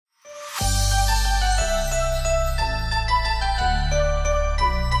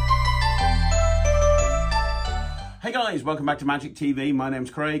Hey guys, welcome back to Magic TV. My name's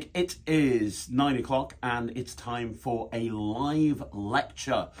Craig. It is 9 o'clock and it's time for a live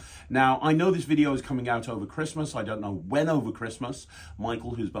lecture. Now, I know this video is coming out over Christmas. I don't know when over Christmas.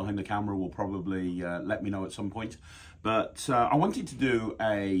 Michael, who's behind the camera, will probably let me know at some point. But I wanted to do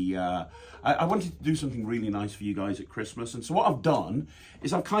something really nice for you guys at Christmas. And so what I've done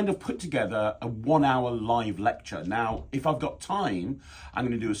is I've kind of put together a 1 hour live lecture. Now, if I've got time, I'm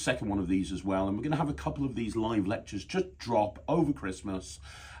going to do a second one of these as well. And we're going to have a couple of these live lectures just drop over Christmas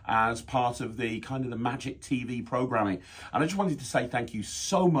as part of the kind of the Magic TV programming. And I just wanted to say thank you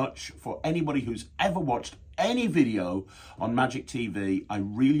so much for anybody who's ever watched any video on Magic TV. I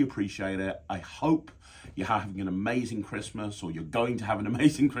really appreciate it. I hope you're having an amazing Christmas, or you're going to have an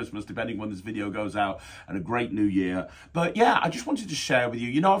amazing Christmas, depending when this video goes out, and a great new year. But yeah, I just wanted to share with you,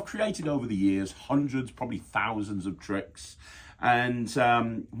 you know, I've created over the years hundreds, probably thousands of tricks. And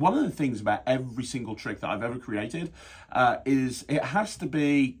one of the things about every single trick that I've ever created is it has to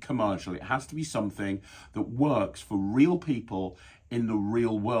be commercial. It has to be something that works for real people in the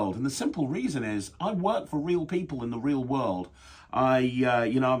real world. And the simple reason is I work for real people in the real world.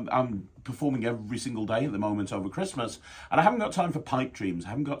 I'm performing every single day at the moment over Christmas, and I haven't got time for pipe dreams. I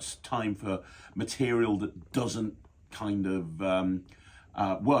haven't got time for material that doesn't kind of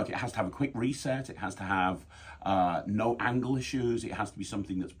work. It has to have a quick reset. It has to have no angle issues. It has to be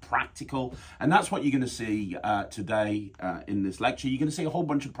something that's practical. And that's what you're going to see today in this lecture. You're going to see a whole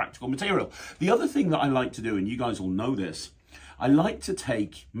bunch of practical material. The other thing that I like to do, and you guys will know this, I like to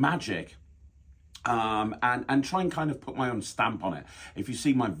take magic and try and kind of put my own stamp on it. If you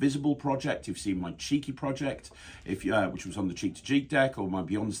see my Visible project, if you see my Cheeky project, which was on the Cheek to Cheek deck, or my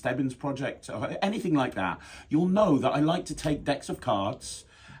Beyond Stebbins project, or anything like that, you'll know that I like to take decks of cards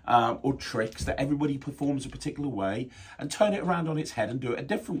or tricks that everybody performs a particular way and turn it around on its head and do it a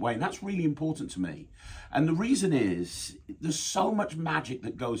different way. And that's really important to me. And the reason is there's so much magic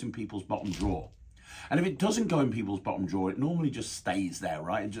that goes in people's bottom drawer. And if it doesn't go in people's bottom drawer, it normally just stays there,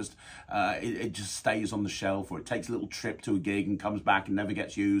 right? It just stays on the shelf, or it takes a little trip to a gig and comes back and never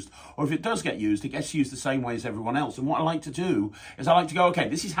gets used. Or if it does get used, it gets used the same way as everyone else. And what I like to do is I like to go, okay,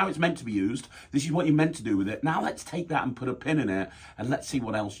 this is how it's meant to be used. This is what you're meant to do with it. Now let's take that and put a pin in it, and let's see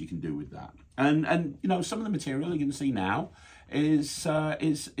what else you can do with that. And you know, some of the material you're going to see now is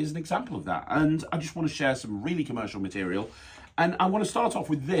an example of that. And I just want to share some really commercial material. And I want to start off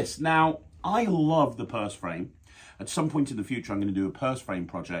with this. Now, I love the purse frame. At some point in the future, I'm going to do a purse frame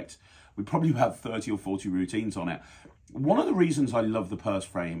project. We probably have 30 or 40 routines on it. One of the reasons I love the purse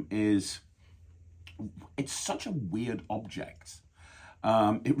frame is it's such a weird object.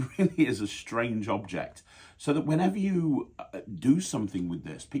 It really is a strange object. So that whenever you do something with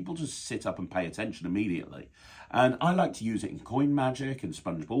this, people just sit up and pay attention immediately. And I like to use it in coin magic, and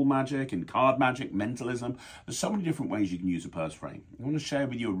sponge ball magic, and card magic, mentalism. There's so many different ways you can use a purse frame. I want to share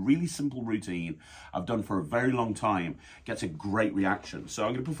with you a really simple routine I've done for a very long time. Gets a great reaction. So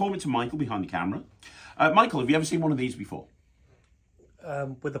I'm going to perform it to Michael behind the camera. Michael, have you ever seen one of these before?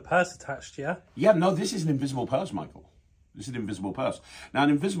 With a purse attached, yeah? Yeah, no, this is an invisible purse, Michael. This is an invisible purse. Now,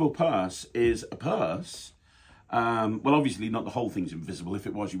 an invisible purse is a purse. Well, obviously not the whole thing's invisible. If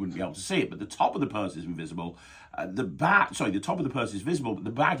it was, you wouldn't be able to see it. But the top of the purse is invisible. The top of the purse is visible, but the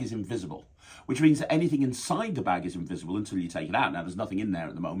bag is invisible, which means that anything inside the bag is invisible until you take it out. Now, there's nothing in there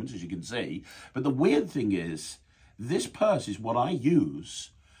at the moment, as you can see. But the weird thing is, this purse is what I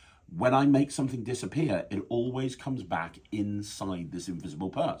use when I make something disappear. It always comes back inside this invisible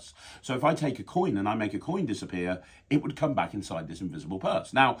purse. So if I take a coin and I make a coin disappear, it would come back inside this invisible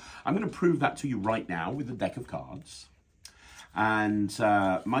purse. Now, I'm going to prove that to you right now with a deck of cards. And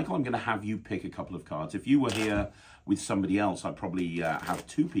Michael, I'm going to have you pick a couple of cards. If you were here with somebody else, I'd probably have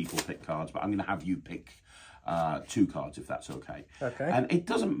two people pick cards, but I'm going to have you pick two cards, if that's okay. Okay. And it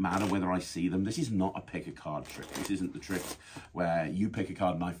doesn't matter whether I see them. This is not a pick a card trick. This isn't the trick where you pick a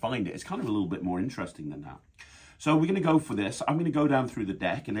card and I find it. It's kind of a little bit more interesting than that. So we're going to go for this. I'm going to go down through the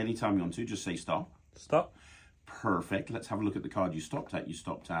deck, and anytime you want to, just say stop. Stop. Perfect. Let's have a look at the card you stopped at. You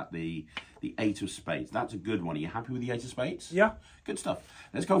stopped at the 8 of spades. That's a good one. Are you happy with the 8 of spades? Yeah. Good stuff.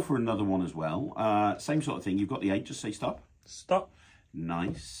 Let's go for another one as well. Same sort of thing. You've got the 8. Just say stop. Stop.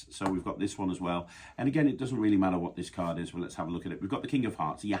 Nice. So we've got this one as well. And again, it doesn't really matter what this card is, but let's have a look at it. We've got the King of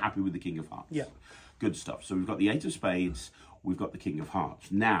Hearts. Are you happy with the King of Hearts? Yeah. Good stuff. So we've got the 8 of spades. We've got the King of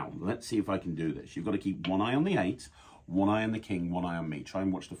Hearts. Now, let's see if I can do this. You've got to keep one eye on the 8, one eye on the King, one eye on me. Try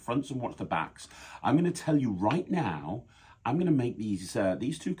and watch the fronts and watch the backs. I'm going to tell you right now, I'm going to make these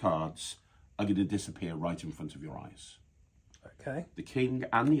two cards are going to disappear right in front of your eyes. Okay. The King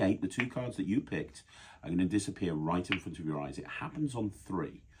and the 8, the two cards that you picked, are going to disappear right in front of your eyes. It happens on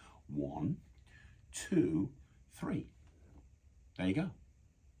 3. 1, 2, 3. There you go.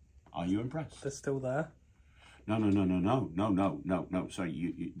 Are you impressed? They're still there. No.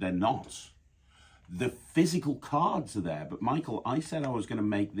 Sorry, they're not. The physical cards are there, but Michael, I said I was going to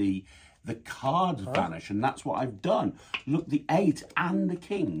make the cards vanish, and that's what I've done. Look, the 8 and the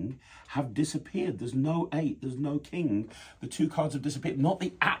king have disappeared. There's no 8, there's no king. The 2 cards have disappeared. Not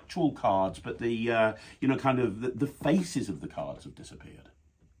the actual cards, but the, you know, kind of the faces of the cards have disappeared.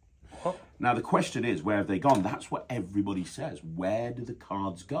 What? Now, the question is, where have they gone? That's what everybody says. Where do the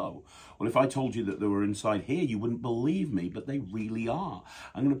cards go? Well, if I told you that they were inside here, you wouldn't believe me, but they really are.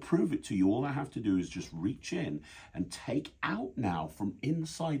 I'm going to prove it to you. All I have to do is just reach in and take out now from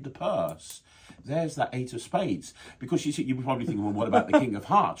inside the purse. There's that 8 of spades. Because you see, you're probably thinking, well, what about the king of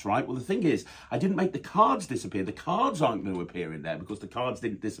hearts, right? Well, the thing is, I didn't make the cards disappear. The cards aren't going to appear in there because the cards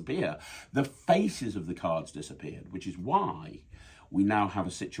didn't disappear. The faces of the cards disappeared, which is why we now have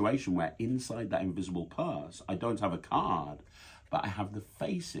a situation where inside that invisible purse, I don't have a card, but I have the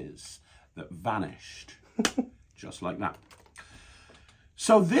faces that vanished, just like that.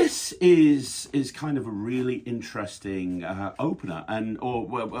 So this is kind of a really interesting opener,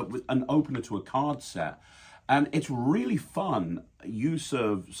 or an opener to a card set. And it's really fun use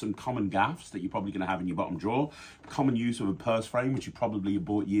of some common gaffs that you're probably going to have in your bottom drawer. Common use of a purse frame, which you probably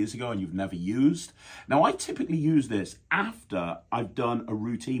bought years ago and you've never used. Now, I typically use this after I've done a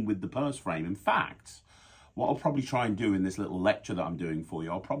routine with the purse frame. In fact, what I'll probably try and do in this little lecture that I'm doing for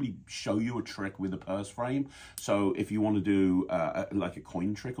you, I'll probably show you a trick with a purse frame. So if you want to do like a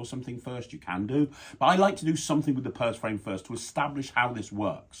coin trick or something first, you can do. But I like to do something with the purse frame first to establish how this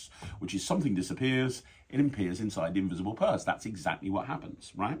works, which is something disappears, it appears inside the invisible purse. That's exactly what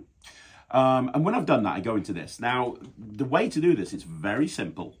happens, right? And when I've done that, I go into this. Now, the way to do this is very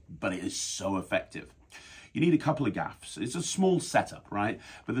simple, but it is so effective. You need a couple of gaffs. It's a small setup, right?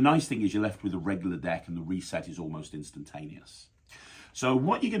 But the nice thing is you're left with a regular deck and the reset is almost instantaneous. So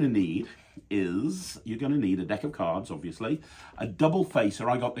what you're going to need is, you're going to need a deck of cards, obviously. A double facer.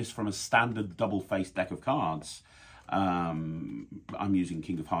 I got this from a standard double-faced deck of cards. I'm using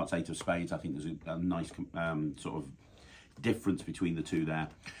King of Hearts, 8 of Spades. I think there's a nice sort of difference between the two there.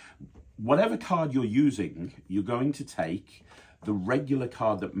 Whatever card you're using, you're going to take the regular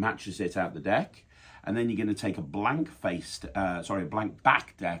card that matches it out the deck, and then you're going to take a blank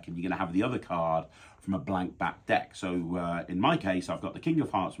back deck, and you're going to have the other card from a blank back deck. So in my case, I've got the King of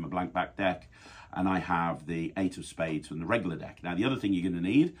Hearts from a blank back deck, and I have the 8 of Spades from the regular deck. Now, the other thing you're going to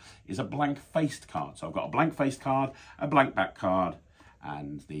need is a blank-faced card. So I've got a blank-faced card, a blank back card,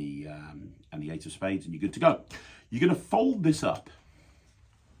 and the 8 of Spades, and you're good to go. You're going to fold this up,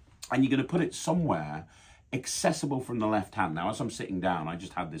 and you're going to put it somewhere accessible from the left hand. Now, as I'm sitting down, I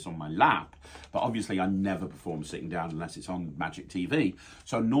just had this on my lap, but obviously I never perform sitting down unless it's on Magic TV.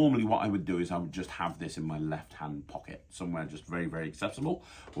 So normally what I would do is I would just have this in my left hand pocket, somewhere just very, very accessible.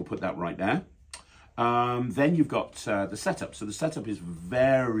 We'll put that right there. Then you've got the setup. So the setup is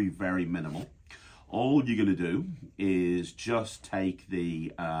very, very minimal. All you're going to do is just take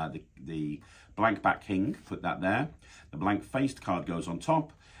the blank back king, put that there. The blank faced card goes on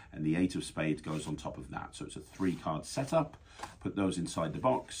top, and the 8 of Spades goes on top of that. So it's a 3-card setup. Put those inside the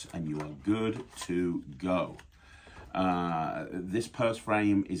box, and you are good to go. This purse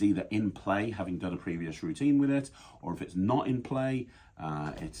frame is either in play, having done a previous routine with it, or if it's not in play,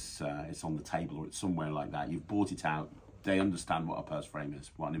 it's on the table or it's somewhere like that. You've bought it out. They understand what a purse frame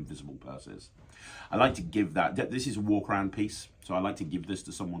is, what an invisible purse is. I like to give that. This is a walk around piece, so I like to give this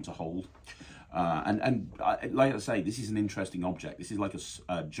to someone to hold. Like I say, this is an interesting object. This is like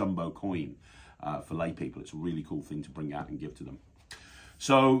a jumbo coin for lay people. It's a really cool thing to bring out and give to them.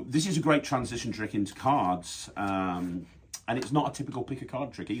 So this is a great transition trick into cards, and it's not a typical pick a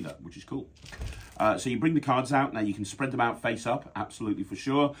card trick either, which is cool. So you bring the cards out. Now you can spread them out face up, absolutely for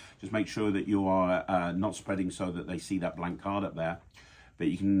sure. Just make sure that you are not spreading so that they see that blank card up there. But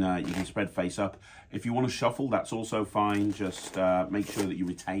you can spread face up. If you want to shuffle, that's also fine. Just make sure that you're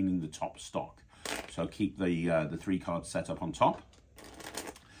retaining the top stock. So keep the 3-card setup on top.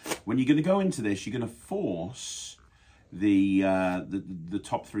 When you're going to go into this, you're going to force the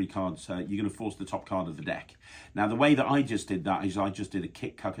top 3 cards. You're going to force the top card of the deck. Now, the way that I just did that is I just did a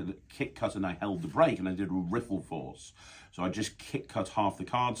kick cut and I held the break, and I did a riffle force. So I just kick cut half the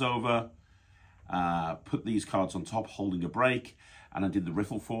cards over, put these cards on top, holding a break, and I did the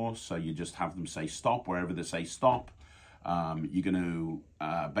riffle force. So you just have them say stop wherever they say stop. You're going to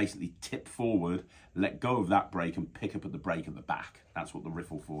basically tip forward, let go of that break, and pick up at the break at the back. That's what the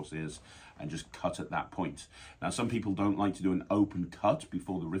riffle force is, and just cut at that point. Now, some people don't like to do an open cut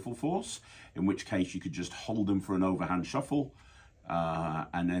before the riffle force, in which case you could just hold them for an overhand shuffle,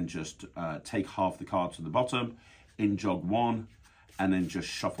 and then just take half the card to the bottom, in jog 1, and then just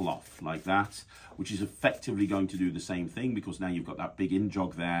shuffle off like that, which is effectively going to do the same thing, because now you've got that big in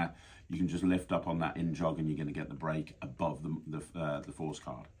jog there. You can just lift up on that in jog and you're going to get the break above the force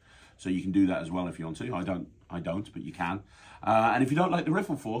card. So you can do that as well if you want to. I don't, but you can. And if you don't like the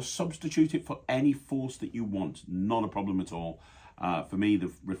riffle force, substitute it for any force that you want. Not a problem at all. For me,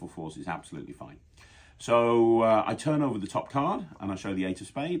 the riffle force is absolutely fine. So I turn over the top card and I show the 8 of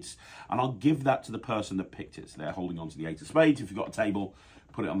spades, and I'll give that to the person that picked it. So they're holding on to the 8 of spades. If you've got a table,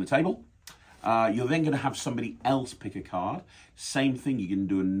 put it on the table. You're then going to have somebody else pick a card. Same thing, you can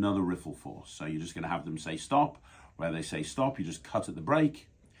do another riffle force. So you're just going to have them say stop. Where they say stop, you just cut at the break.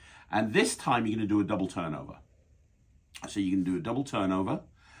 And this time you're going to do a double turnover. So you can do a double turnover.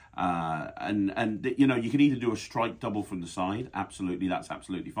 And you know, you can either do a strike double from the side. Absolutely, that's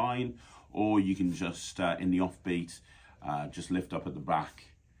absolutely fine. Or you can just, in the offbeat, just lift up at the back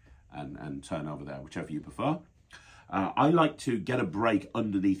and turn over there, whichever you prefer. I like to get a break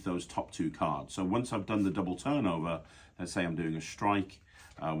underneath those top 2 cards. So once I've done the double turnover, let's say I'm doing a strike.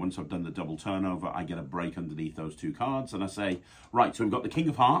 Once I've done the double turnover, I get a break underneath those 2 cards. And I say, right, so we've got the King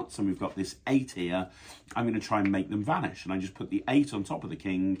of Hearts and we've got this 8 here. I'm going to try and make them vanish. And I just put the 8 on top of the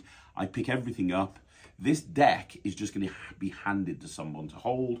King. I pick everything up. This deck is just going to be handed to someone to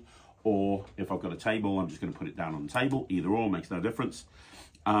hold. Or if I've got a table, I'm just going to put it down on the table. Either or makes no difference.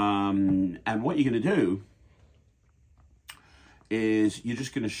 And what you're going to do is you're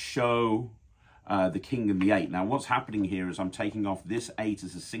just going to show the King and the 8. Now, what's happening here is I'm taking off this 8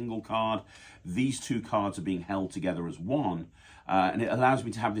 as a single card. These 2 cards are being held together as one. And it allows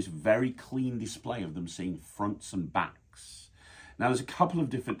me to have this very clean display of them seeing fronts and backs. Now, there's a couple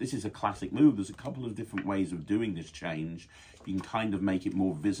of different, this is a classic move, there's a couple of different ways of doing this change. You can kind of make it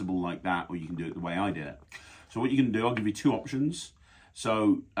more visible like that, or you can do it the way I did it. So what you can do, I'll give you 2 options.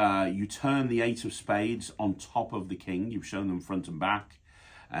 So you turn the 8 of spades on top of the King. You've shown them front and back.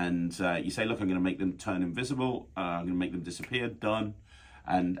 And you say, look, I'm going to make them turn invisible. I'm going to make them disappear. Done.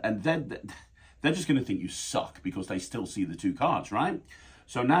 And then they're just going to think you suck because they still see the 2 cards, right?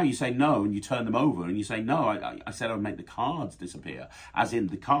 So now you say no, and you turn them over, and you say, no, I said I would make the cards disappear, as in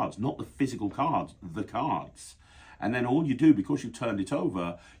the cards, not the physical cards, the cards. And then all you do, because you've turned it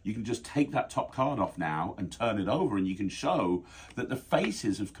over, you can just take that top card off now and turn it over, and you can show that the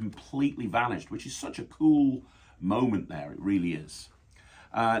faces have completely vanished, which is such a cool moment there. It really is.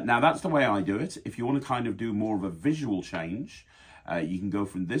 Now, that's the way I do it. If you want to kind of do more of a visual change, you can go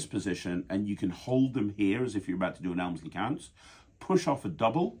from this position, and you can hold them here as if you're about to do an Elmsley count, push off a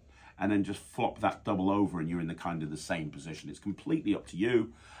double, and then just flop that double over, and you're in the kind of the same position. It's completely up to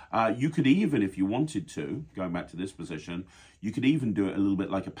you. You could even, if you wanted to, going back to this position, you could even do it a little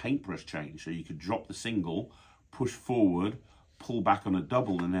bit like a paintbrush change. So you could drop the single, push forward, pull back on a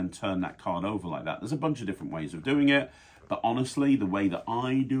double, and then turn that card over like that. There's a bunch of different ways of doing it, but honestly, the way that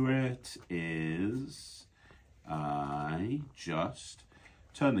I do it is I just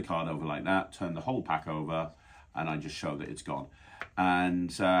turn the card over like that, turn the whole pack over, and I just show that it's gone.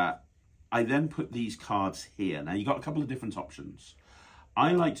 And I then put these cards here. Now, you've got a couple of different options.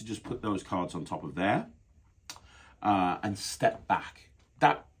 I like to just put those cards on top of there and step back.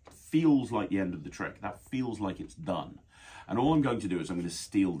 That feels like the end of the trick. That feels like it's done. And all I'm going to do is I'm going to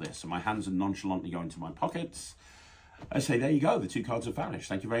steal this. So my hands are nonchalantly going to my pockets. I say, there you go, the 2 cards have vanished.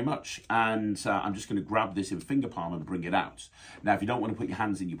 Thank you very much. And I'm just going to grab this in finger palm and bring it out. Now, if you don't want to put your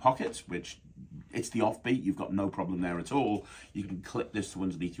hands in your pockets, which it's the offbeat, you've got no problem there at all. You can clip this to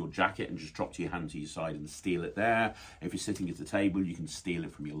underneath your jacket and just drop to your hand to your side and steal it there. If you're sitting at the table, you can steal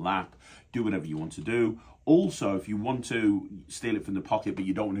it from your lap. Do whatever you want to do. Also, if you want to steal it from the pocket, but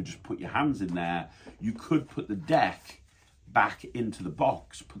you don't want to just put your hands in there, you could put the deck back into the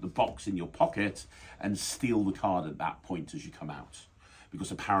box, put the box in your pocket, and steal the card at that point as you come out.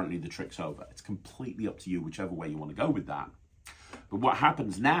 Because apparently the trick's over. It's completely up to you, whichever way you want to go with that. But what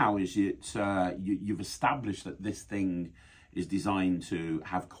happens now is you've established that this thing is designed to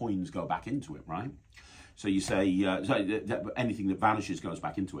have coins go back into it, right? So you say, anything that vanishes goes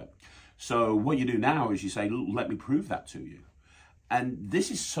back into it. So what you do now is you say, let me prove that to you. And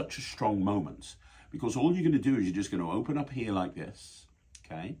this is such a strong moment, because all you're going to do is you're just going to open up here like this,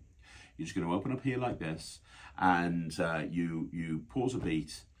 okay? You're just going to open up here like this, and you pause a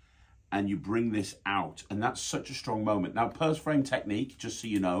beat, and you bring this out, and that's such a strong moment. Now, purse frame technique, just so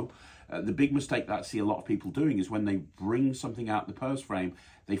you know, the big mistake that I see a lot of people doing is when they bring something out the purse frame,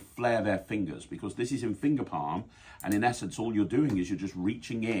 they flare their fingers, because this is in finger palm, and in essence, all you're doing is you're just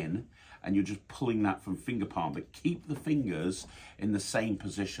reaching in, and you're just pulling that from finger palm, but keep the fingers in the same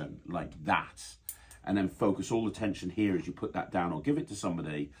position, like that. and then focus all attention here as you put that down or give it to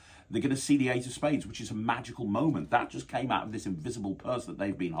somebody, they're going to see the 8 of spades, which is a magical moment. That just came out of this invisible purse that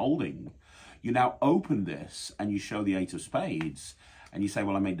they've been holding. You now open this and you show the 8 of spades and you say,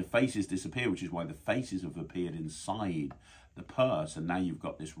 well, I made the faces disappear, which is why the faces have appeared inside the purse. And now you've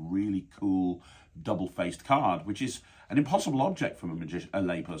got this really cool double-faced card, which is an impossible object from a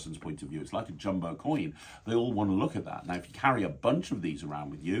layperson's point of view. It's like a jumbo coin. They all want to look at that. Now, if you carry a bunch of these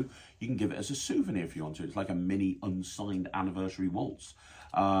around with you, you can give it as a souvenir if you want to. It's like a mini unsigned anniversary waltz.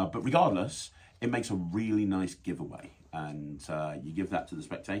 But regardless, it makes a really nice giveaway. And you give that to the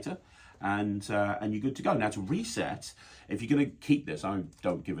spectator, and you're good to go. Now, to reset, if you're going to keep this, I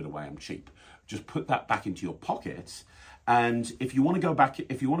don't give it away, I'm cheap. Just put that back into your pocket. And if you want to go back,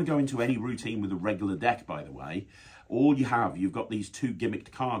 if you want to go into any routine with a regular deck, by the way, all you've got these 2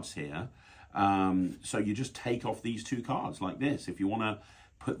 gimmicked cards here. So you just take off these 2 cards like this. If you want to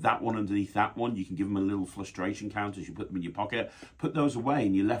put that one underneath that one, you can give them a little frustration count as you put them in your pocket. Put those away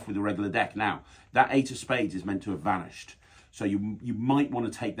and you're left with a regular deck. Now, that 8 of spades is meant to have vanished. So you might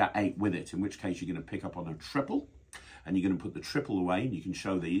want to take that 8 with it, in which case you're going to pick up on a triple. And you're going to put the triple away, and you can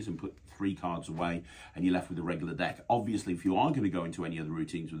show these and put 3 cards away, and you're left with a regular deck. Obviously, if you are going to go into any other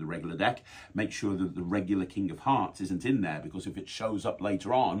routines with a regular deck, make sure that the regular King of Hearts isn't in there, because if it shows up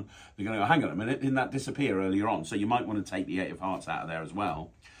later on, they're going to go, hang on a minute, didn't that disappear earlier on? So you might want to take the 8 of Hearts out of there as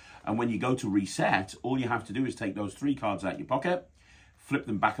well. And when you go to reset, all you have to do is take those 3 cards out of your pocket, flip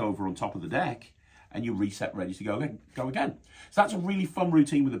them back over on top of the deck, and you reset, ready to go again. So that's a really fun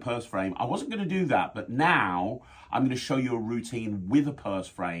routine with a purse frame. I wasn't going to do that, but now I'm going to show you a routine with a purse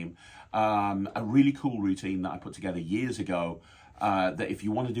frame, a really cool routine that I put together years ago, that if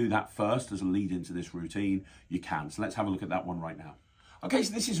you want to do that first as a lead into this routine, you can. So let's have a look at that one right now. Okay,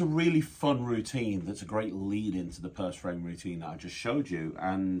 so this is a really fun routine that's a great lead into the purse frame routine that I just showed you.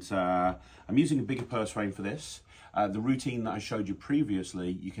 And I'm using a bigger purse frame for this. The routine that I showed you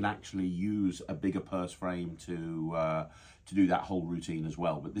previously, you can actually use a bigger purse frame to do that whole routine as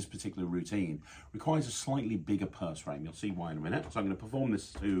well. But this particular routine requires a slightly bigger purse frame. You'll see why in a minute. So I'm going to perform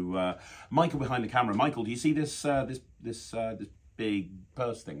this to Michael behind the camera. Michael, do you see this this big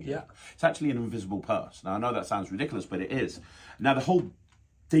purse thing here? Yeah. It's actually an invisible purse. Now, I know that sounds ridiculous, but it is. Now, the whole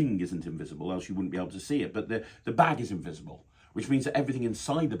thing isn't invisible, else you wouldn't be able to see it. But the bag is invisible, which means that everything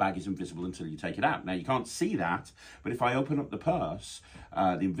inside the bag is invisible until you take it out. Now, you can't see that, but if I open up the purse,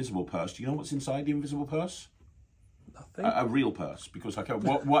 the invisible purse, do you know what's inside the invisible purse? Nothing. A real purse, because okay,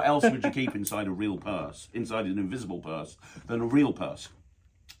 what else would you keep inside a real purse, inside an invisible purse, than a real purse?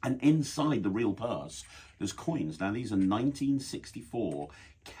 And inside the real purse, there's coins. Now, these are 1964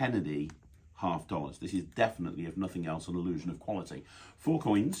 Kennedy $half. This is definitely, if nothing else, an illusion of quality. 4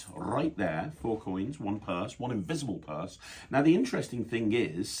 coins right there, 4 coins, 1 purse, 1 invisible purse. Now, the interesting thing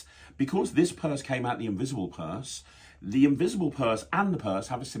is, because this purse came out the invisible purse and the purse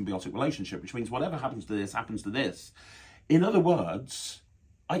have a symbiotic relationship, which means whatever happens to this happens to this. In other words,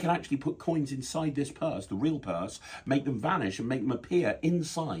 I can actually put coins inside this purse, the real purse, make them vanish and make them appear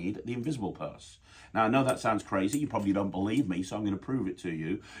inside the invisible purse. Now, I know that sounds crazy. You probably don't believe me, so I'm going to prove it to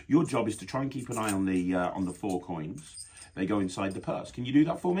you. Your job is to try and keep an eye on the 4 coins. They go inside the purse. Can you do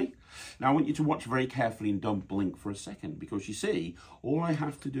that for me? Now, I want you to watch very carefully and don't blink for a second, because you see, all I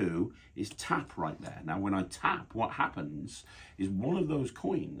have to do is tap right there. Now, when I tap, what happens is one of those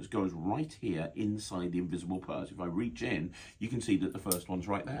coins goes right here inside the invisible purse. If I reach in, you can see that the first one's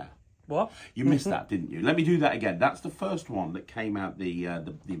right there. What? You missed that, didn't you? Let me do that again. That's the first one that came out the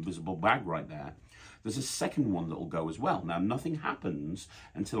invisible bag right there. There's a second one that will go as well. Now, nothing happens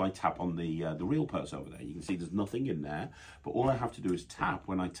until I tap on the real purse over there. You can see there's nothing in there, but all I have to do is tap.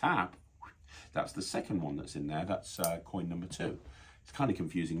 When I tap, that's the second one that's in there. That's coin number 2. It's kind of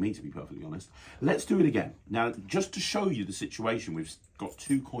confusing me, to be perfectly honest. Let's do it again. Now, just to show you the situation, we've got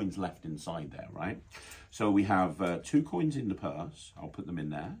 2 coins left inside there, right? So we have 2 coins in the purse. I'll put them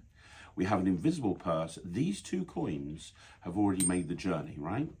in there. We have an invisible purse. These 2 coins have already made the journey,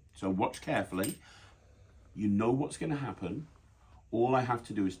 right? So watch carefully. You know what's going to happen. All I have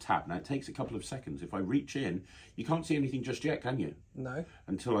to do is tap. Now, it takes a couple of seconds. If I reach in, you can't see anything just yet, can you? No.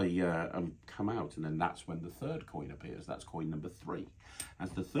 Until I come out, and then that's when the third coin appears. That's coin number 3.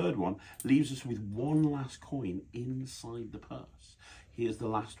 As the third one leaves us with 1 last coin inside the purse. Here's the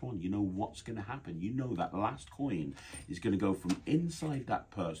last one. You know what's going to happen. You know that last coin is going to go from inside that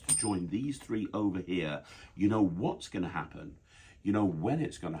purse to join these 3 over here. You know what's going to happen. You know when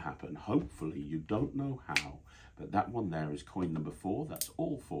it's going to happen. Hopefully, you don't know how, but that one there is coin number 4. That's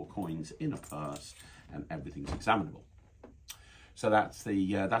all 4 coins in a purse, and everything's examinable. So that's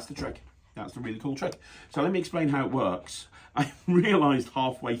the trick. That's the really cool trick. So let me explain how it works. I realised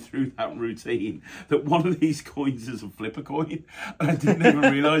halfway through that routine that one of these coins is a flipper coin. And I didn't even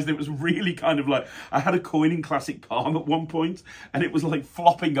realise it was really kind of like, I had a coin in classic palm at one point and it was like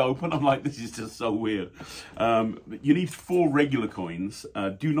flopping open. I'm like, this is just so weird. You need 4 regular coins.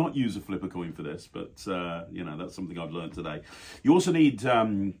 Do not use a flipper coin for this, but you know, that's something I've learned today. You also need,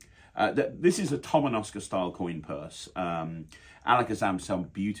 this is a Tom and Oscar style coin purse. Alakazam sell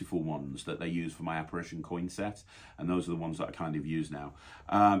beautiful ones that they use for my apparition coin set, and those are the ones that I kind of use now.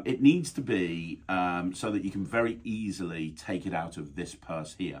 It needs to be so that you can very easily take it out of this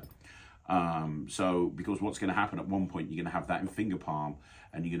purse here. Because what's going to happen at one point, you're going to have that in finger palm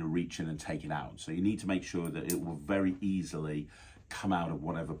and you're going to reach in and take it out. So you need to make sure that it will very easily come out of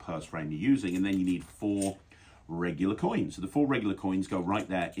whatever purse frame you're using. And then you need 4 regular coins. So the 4 regular coins go right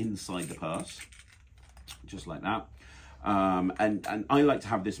there inside the purse, just like that. And I like to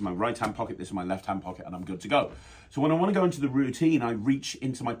have this in my right hand pocket, this in my left hand pocket, and I'm good to go. So when I want to go into the routine, I reach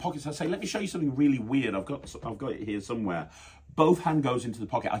into my pockets. I say, let me show you something really weird. I've got it here somewhere. Both hand goes into the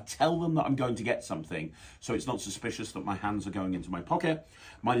pocket. I tell them that I'm going to get something, so it's not suspicious that my hands are going into my pocket.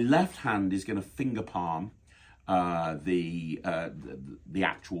 My left hand is going to finger palm the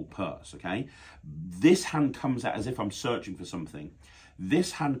actual purse, okay? This hand comes out as if I'm searching for something.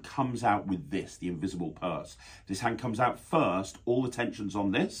 This hand comes out with this, the invisible purse. This hand comes out first, all the tension's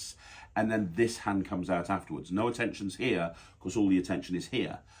on this, and then this hand comes out afterwards. No attention's here, because all the attention is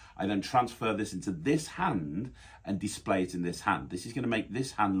here. I then transfer this into this hand and display it in this hand. This is going to make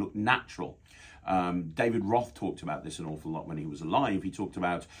this hand look natural. David Roth talked about this an awful lot when he was alive. He talked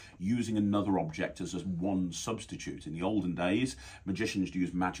about using another object as one substitute. In the olden days, magicians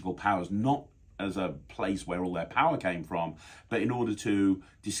used magical powers, not as a place where all their power came from, but in order to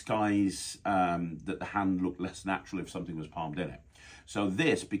disguise that the hand looked less natural if something was palmed in it. So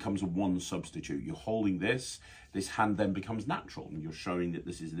this becomes a one substitute. You're holding this hand then becomes natural, and you're showing that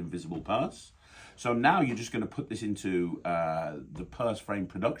this is an invisible purse. So now you're just going to put this into the purse frame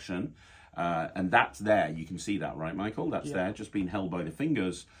production, and that's there. You can see that, right, Michael? That's there, just being held by the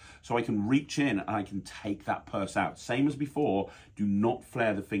fingers. So I can reach in and I can take that purse out. Same as before, do not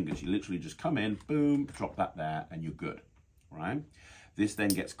flare the fingers. You literally just come in, boom, drop that there, and you're good, right? This then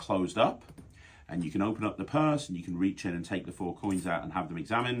gets closed up, and you can open up the purse, and you can reach in and take the 4 coins out and have them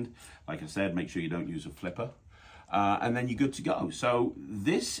examined. Like I said, make sure you don't use a flipper. And then you're good to go. So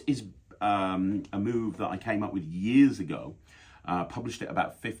this is a move that I came up with years ago. Published it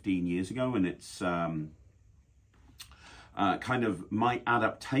about 15 years ago, and it's kind of my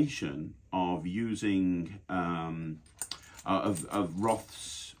adaptation of using of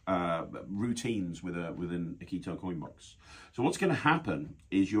Roth's routines within a Akito coin box. So what's going to happen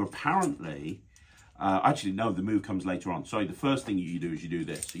is you're apparently actually no, the move comes later on. Sorry, the first thing you do is you do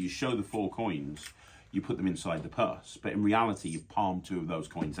this. So you show the 4 coins, you put them inside the purse, but in reality you've palmed 2 of those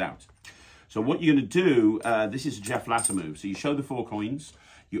coins out. So what you're going to do, this is a Jeff Latter move. So you show the 4 coins,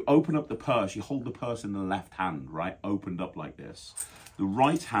 you open up the purse, you hold the purse in the left hand, right? Opened up like this. The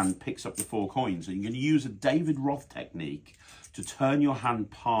right hand picks up the 4 coins, and you're going to use a David Roth technique to turn your hand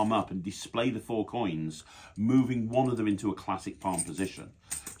palm up and display the 4 coins, moving one of them into a classic palm position.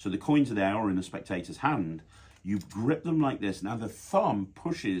 So the coins are there or in the spectator's hand. You grip them like this. Now the thumb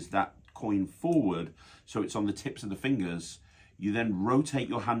pushes that coin forward, so it's on the tips of the fingers. You then rotate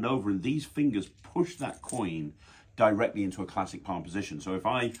your hand over, and these fingers push that coin directly into a classic palm position. So if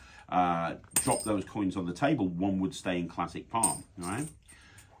I drop those coins on the table, one would stay in classic palm, all right?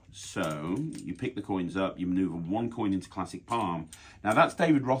 So you pick the coins up, you maneuver 1 coin into classic palm. Now that's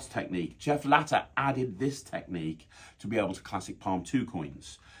David Roth's technique. Jeff Latter added this technique to be able to classic palm 2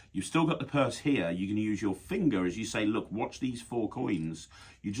 coins. You've still got the purse here. You're going to use your finger as you say, look, watch these 4 coins.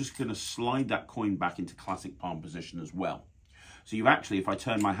 You're just going to slide that coin back into classic palm position as well. So you've actually, if I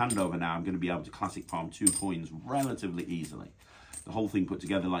turn my hand over now, I'm going to be able to classic palm 2 coins relatively easily. The whole thing put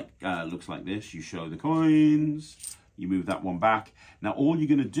together like looks like this. You show the coins, you move that one back. Now all you're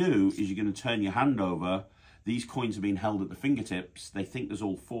going to do is you're going to turn your hand over. These coins are being held at the fingertips. They think there's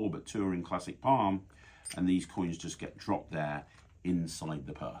all 4, but 2 are in classic palm, and these coins just get dropped there inside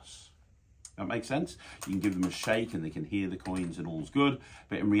the purse. That makes sense? You can give them a shake and they can hear the coins and all's good.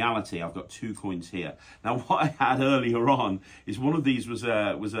 But in reality, I've got 2 coins here. Now, what I had earlier on is one of these was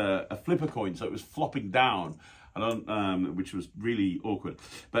a flipper coin, so it was flopping down, which was really awkward.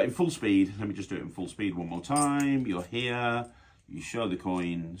 But in full speed, let me just do it in full speed one more time. You're here, you show the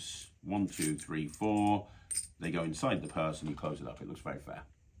coins, 1, 2, 3, 4. They go inside the purse and you close it up. It looks very fair.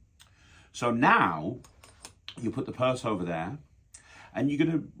 So now, you put the purse over there, And you're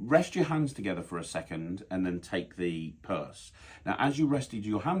going to rest your hands together for a second and then take the purse. Now, as you rested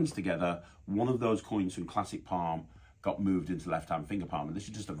your hands together, one of those coins from classic palm got moved into left-hand finger palm. And this is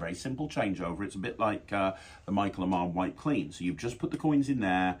just a very simple changeover. It's a bit like the Michael Amman white clean. So you've just put the coins in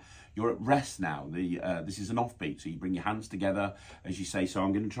there. You're at rest now. This is an offbeat. So you bring your hands together, as you say. So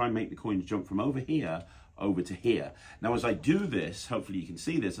I'm going to try and make the coins jump from over here over to here. Now, as I do this, hopefully you can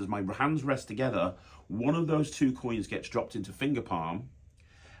see this, as my hands rest together, one of those two coins gets dropped into finger palm,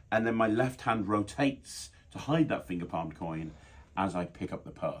 and then my left hand rotates to hide that finger palm coin as I pick up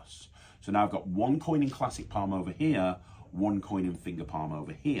the purse. So now I've got one coin in classic palm over here, one coin in finger palm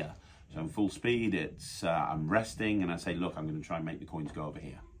over here. So I'm full speed, I'm resting, and I say, look, I'm going to try and make the coins go over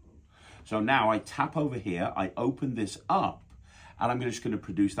here. So now I tap over here, I open this up, and I'm just going to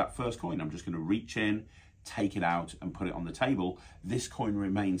produce that first coin. I'm just going to reach in, take it out, and put it on the table. This coin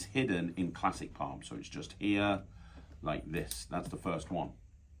remains hidden in classic palm, so it's just here, like this. That's the first one.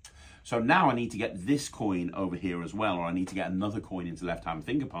 So now I need to get this coin over here as well, or I need to get another coin into left-hand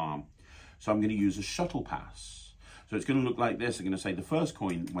finger palm. So I'm going to use a shuttle pass. So it's going to look like this. I'm going to say the first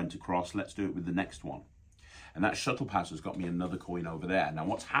coin went across. Let's do it with the next one. And that shuttle pass has got me another coin over there. Now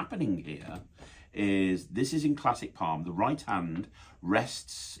what's happening here is this is in classic palm. The right hand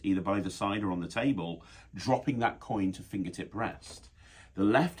rests either by the side or on the table, dropping that coin to fingertip rest. The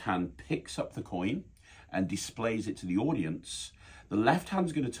left hand picks up the coin and displays it to the audience. The left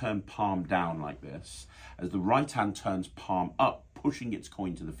hand's going to turn palm down like this, as the right hand turns palm up, pushing its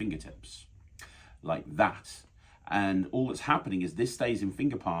coin to the fingertips, like that. And all that's happening is this stays in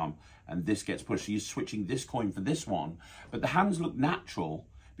finger palm and this gets pushed. So you're switching this coin for this one, but the hands look natural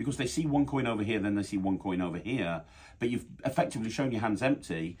because they see one coin over here, then they see one coin over here, but you've effectively shown your hands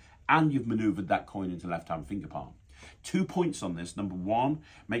empty and you've maneuvered that coin into left-hand finger palm. 2 points on this. Number one,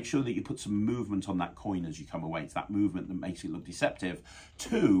 make sure that you put some movement on that coin as you come away. It's that movement that makes it look deceptive.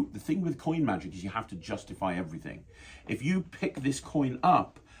 2, the thing with coin magic is you have to justify everything. If you pick this coin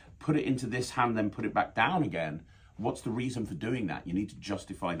up, put it into this hand, then put it back down again, what's the reason for doing that? You need to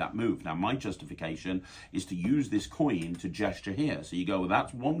justify that move. Now, my justification is to use this coin to gesture here. So you go, well,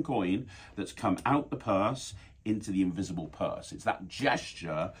 that's one coin that's come out the purse into the invisible purse. It's that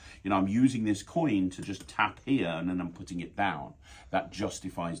gesture. You know, I'm using this coin to just tap here and then I'm putting it down. That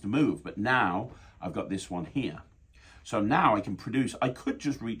justifies the move. But now I've got this one here. So now I can produce, I could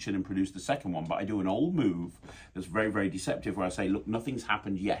just reach in and produce the second one, but I do an old move that's very, very deceptive where I say, look, nothing's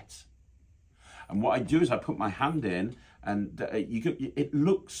happened yet. And what I do is I put my hand in and it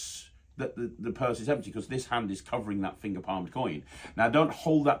looks that the purse is empty because this hand is covering that finger palmed coin. Now, don't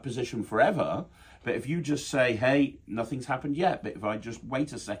hold that position forever, but if you just say, hey, nothing's happened yet, but if I just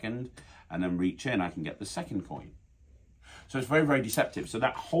wait a second and then reach in, I can get the second coin. So it's very, very deceptive. So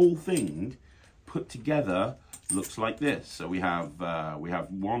that whole thing put together looks like this. So we have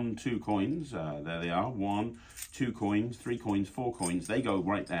 1, 2 coins. There they are. 1, 2 coins, 3 coins, 4 coins. They go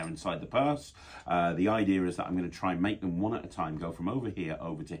right there inside the purse. The idea is that I'm going to try and make them one at a time go from over here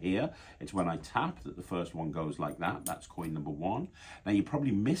over to here. It's when I tap that the first one goes like that. That's coin number 1. Now you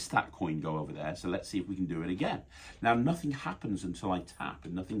probably missed that coin go over there. So let's see if we can do it again. Now nothing happens until I tap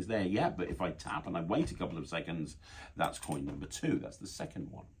and nothing's there yet. But if I tap and I wait a couple of seconds, that's coin number 2. That's the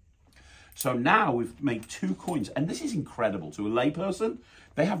second one. So now we've made 2 coins, and this is incredible to a layperson.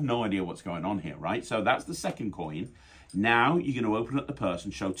 They have no idea what's going on here, right? So that's the second coin. Now you're going to open up the purse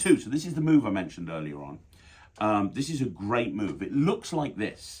and show 2. So this is the move I mentioned earlier on. This is a great move. It looks like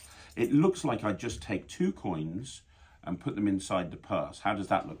this. It looks like I just take 2 coins and put them inside the purse. How does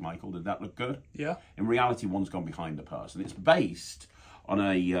that look, Michael? Did that look good? Yeah. In reality, one's gone behind the purse, and it's based on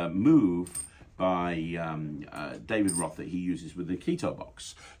a move by David Roth that he uses with the keto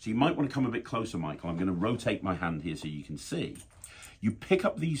box. So you might want to come a bit closer, Michael. I'm going to rotate my hand here so you can see. You pick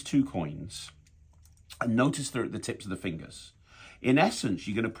up these 2 coins and notice they're at the tips of the fingers. In essence,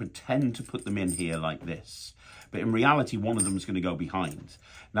 you're going to pretend to put them in here like this. But in reality, one of them is going to go behind.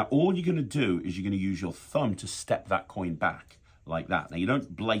 Now, all you're going to do is you're going to use your thumb to step that coin back like that. Now, you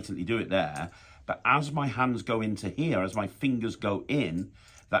don't blatantly do it there, but as my hands go into here, as my fingers go in,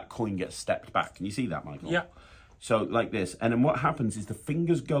 that coin gets stepped back. Can you see that, Michael? Yeah. So like this. And then what happens is the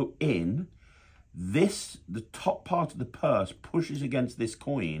fingers go in. The top part of the purse pushes against this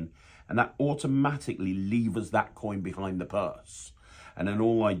coin, and that automatically levers that coin behind the purse. And then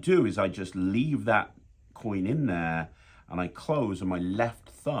all I do is I just leave that coin in there, and I close, and my left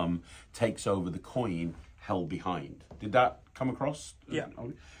thumb takes over the coin held behind. Did that come across? Yeah.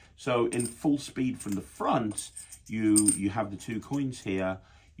 So in full speed from the front, you have the 2 coins here.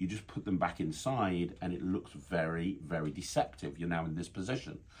 you just put them back inside and it looks very, very deceptive. You're now in this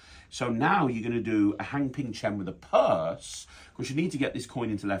position. So now you're going to do a hang ping chen with a purse, because you need to get this coin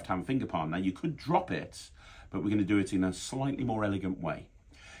into left-hand finger palm. Now you could drop it, but we're going to do it in a slightly more elegant way.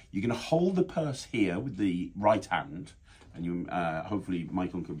 You're going to hold the purse here with the right hand, and you hopefully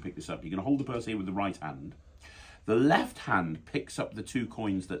Michael can pick this up. You're going to hold the purse here with the right hand. The left hand picks up the 2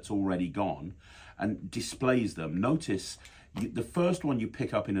 coins that's already gone and displays them. Notice the first one you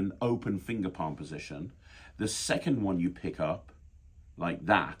pick up in an open finger palm position. The second one you pick up like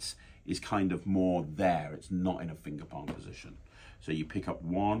that is kind of more there. It's not in a finger palm position. So you pick up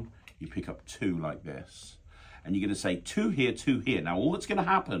 1, you pick up 2 like this. And you're going to say 2 here, 2 here. Now all that's going to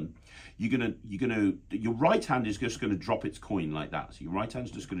happen, your right hand is just going to drop its coin like that. So your right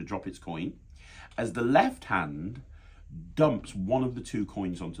hand's just going to drop its coin, as the left hand dumps one of the 2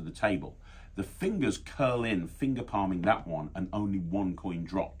 coins onto the table. The fingers curl in, finger palming that one, and only 1 coin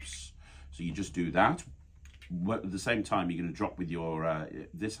drops. So you just do that. At the same time, you're going to drop with your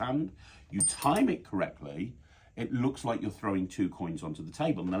this hand. You time it correctly. It looks like you're throwing 2 coins onto the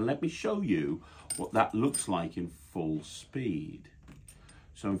table. Now let me show you what that looks like in full speed.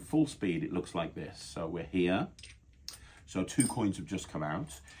 So in full speed, it looks like this. So we're here. So 2 coins have just come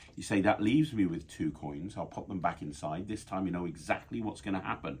out. You say, that leaves me with 2 coins. I'll pop them back inside. This time you know exactly what's going to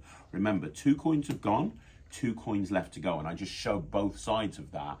happen. Remember, 2 coins have gone, 2 coins left to go. And I just show both sides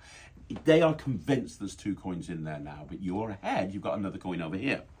of that. They are convinced there's 2 coins in there now, but you're ahead. You've got another coin over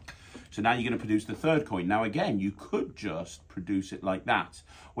here. So now you're going to produce the 3rd coin. Now again, you could just produce it like that.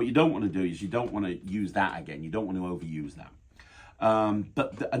 What you don't want to do is you don't want to use that again. You don't want to overuse that.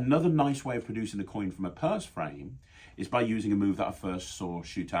 Another nice way of producing a coin from a purse frame is by using a move that I first saw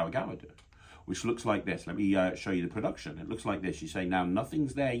Shu Taogawa do, which looks like this. Let me show you the production. It looks like this. You say, now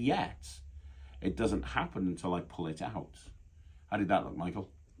nothing's there yet. It doesn't happen until I pull it out. How did that look, Michael?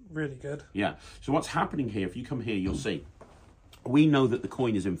 Really good. Yeah. So what's happening here, if you come here, you'll see. We know that the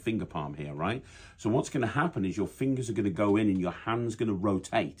coin is in finger palm here, right? So what's going to happen is your fingers are going to go in and your hand's going to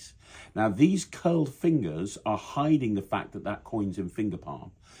rotate. Now, these curled fingers are hiding the fact that that coin's in finger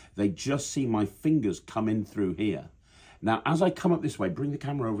palm. They just see my fingers come in through here. Now, as I come up this way, bring the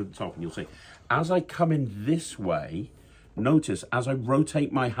camera over the top and you'll see. As I come in this way, notice as I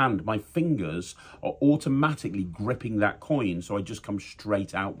rotate my hand, my fingers are automatically gripping that coin, so I just come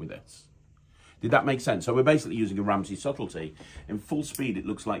straight out with it. Did that make sense? So we're basically using a Ramsey subtlety. In full speed, it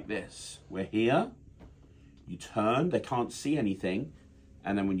looks like this. We're here, you turn, they can't see anything,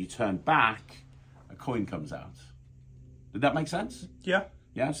 and then when you turn back, a coin comes out. Did that make sense? Yeah.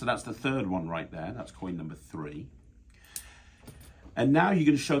 Yeah, so that's the 3rd one right there. That's coin number 3. And now you're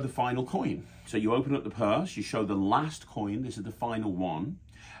going to show the final coin. So you open up the purse, you show the last coin, this is the final one,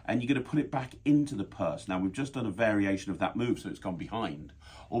 and you're going to put it back into the purse. Now we've just done a variation of that move, so it's gone behind.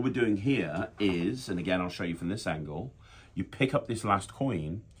 All we're doing here is, and again I'll show you from this angle, you pick up this last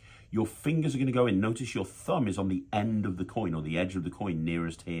coin, your fingers are going to go in. Notice your thumb is on the end of the coin, or the edge of the coin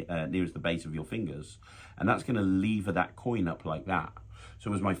nearest here, nearest the base of your fingers, and that's going to lever that coin up like that.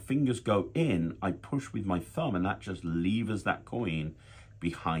 So as my fingers go in, I push with my thumb, and that just levers that coin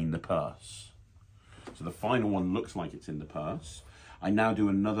behind the purse. So the final one looks like it's in the purse. I now do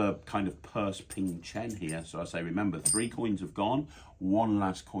another kind of purse ping chen here. So I say, remember, 3 coins have gone, 1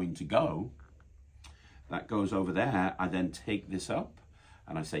 last coin to go. That goes over there. I then take this up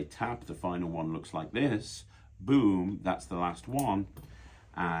and I say tap. The final one looks like this. Boom, that's the last one.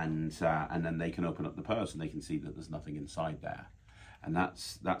 And then they can open up the purse and they can see that there's nothing inside there. And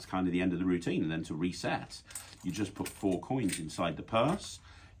that's kind of the end of the routine. And then to reset, you just put 4 coins inside the purse.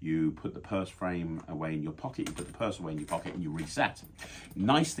 You put the purse frame away in your pocket, you put the purse away in your pocket, and you reset.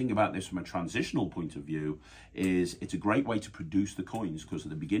 Nice thing about this from a transitional point of view is it's a great way to produce the coins, because at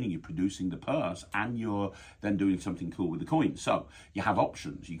the beginning you're producing the purse and you're then doing something cool with the coins. So you have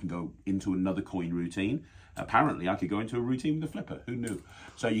options. You can go into another coin routine. Apparently I could go into a routine with a flipper, who knew?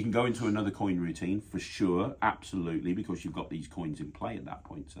 So you can go into another coin routine for sure, absolutely, because you've got these coins in play at that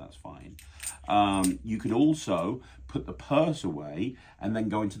point, so that's fine. You could also put the purse away and then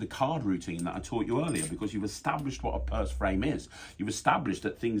go into the card routine that I taught you earlier, because you've established what a purse frame is. You've established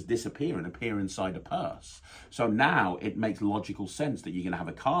that things disappear and appear inside a purse. So now it makes logical sense that you're going to have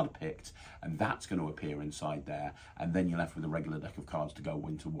a card picked and that's going to appear inside there, and then you're left with a regular deck of cards to go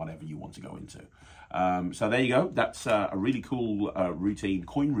into whatever you want to go into. So there you go. That's a really cool routine,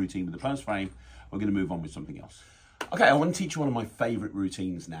 coin routine with the purse frame. We're going to move on with something else. Okay, I want to teach you one of my favorite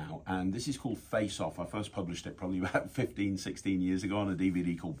routines now, and this is called Face Off. I first published it probably about 15, 16 years ago on a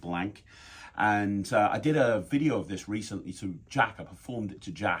DVD called Blank. And I did a video of this recently to Jack. I performed it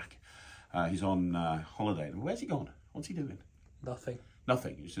to Jack. He's on holiday. Where's he gone? What's he doing? Nothing.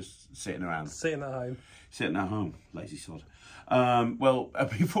 Nothing. He was just sitting around. Sitting at home. Sitting at home, lazy sod. Well,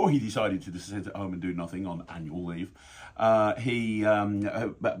 before he decided to just sit at home and do nothing on annual leave,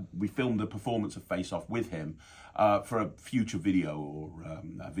 we filmed a performance of Face Off with him for a future video, or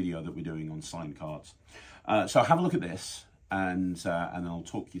a video that we're doing on signed cards. So have a look at this, and I'll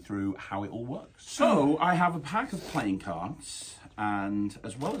talk you through how it all works. So I have a pack of playing cards, and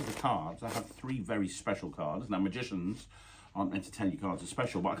as well as the cards, I have 3 very special cards. Now, magicians aren't meant to tell you cards are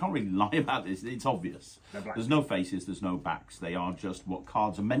special, but I can't really lie about this. It's obvious. There's no faces, there's no backs. They are just what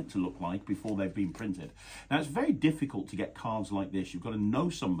cards are meant to look like before they've been printed. Now, it's very difficult to get cards like this. You've got to know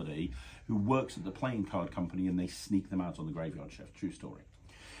somebody who works at the playing card company, and they sneak them out on the graveyard shift. True story.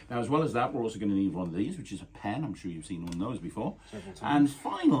 Now, as well as that, we're also going to need one of these, which is a pen. I'm sure you've seen one of those before. And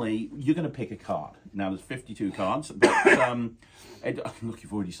finally, you're going to pick a card. Now, there's 52 cards, but look,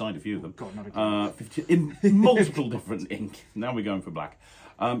 you've already signed a few of them. God, not again. 50, in multiple different ink. Now we're going for black.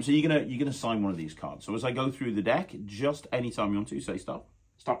 So you're gonna sign one of these cards. So as I go through the deck, just anytime you want to, say stop.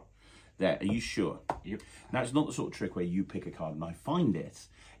 Stop. There, are you sure? Yep. Now, it's not the sort of trick where you pick a card and I find it.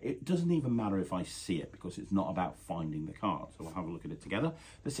 It doesn't even matter if I see it, because it's not about finding the card. So we'll have a look at it together.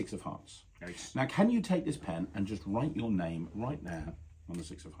 The 6 of Hearts. Nice. Now, can you take this pen and just write your name right there on the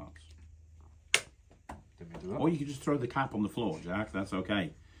 6 of Hearts? Didn't mean to do that. Or you could just throw the cap on the floor, Jack. That's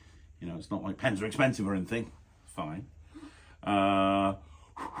okay. You know, it's not like pens are expensive or anything. Fine.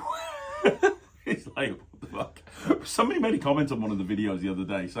 It's like, what the fuck? Somebody made a comment on one of the videos the other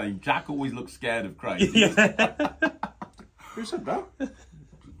day saying Jack always looks scared of Craig. Yeah. Who said that?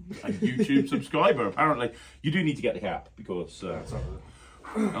 A YouTube subscriber, apparently. You do need to get the cap, because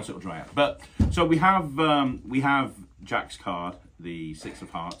else it'll dry out. But so we have Jack's card, the 6 of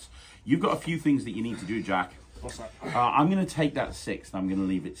Hearts. You've got a few things that you need to do, Jack. What's that? I'm going to take that 6 and I'm going to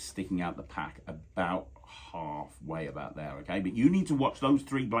leave it sticking out the pack about halfway about there, okay? But you need to watch those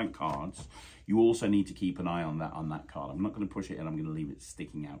 3 blank cards. You also need to keep an eye on that card. I'm not going to push it in. I'm going to leave it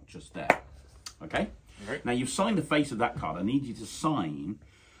sticking out just there, okay? Okay. Now, you've signed the face of that card. I need you to sign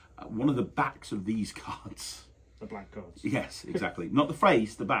one of the backs of these cards. The blank cards. Yes, exactly. Not the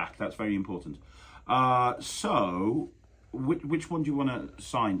face, the back. That's very important. So, which one do you want to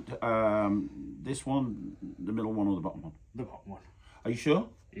sign? This one, the middle one, or the bottom one? The bottom one. Are you sure?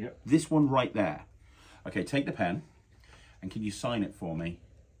 Yep. This one right there. Okay, take the pen, and can you sign it for me?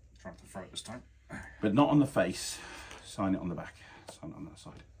 Trying to throw it this time. But not on the face. Sign it on the back. Sign it on that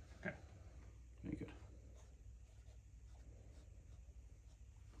side. Okay. Very good.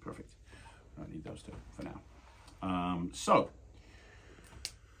 Perfect. I don't need those 2 for now. So,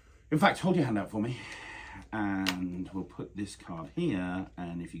 in fact, hold your hand out for me, and we'll put this card here,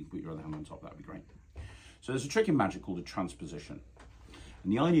 and if you can put your other hand on top, that would be great. So there's a trick in magic called a transposition.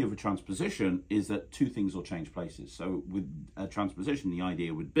 And the idea of a transposition is that 2 things will change places. So with a transposition, the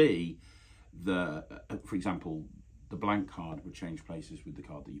idea would be for example, the blank card would change places with the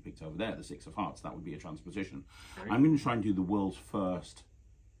card that you picked over there, the 6 of Hearts. That would be a transposition. Great. I'm going to try and do the world's first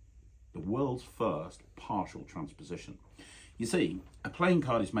partial transposition. You see, a playing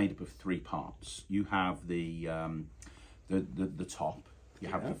card is made up of 3 parts. You have the top, you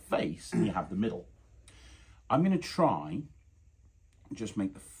have the face, and you have the middle. I'm going to try and just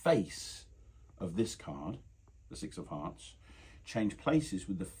make the face of this card, the 6 of Hearts, change places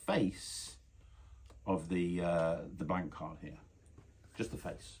with the face of the blank card here. Just the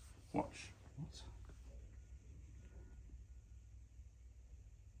face. Watch. What?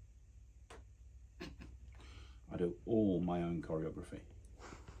 I do all my own choreography.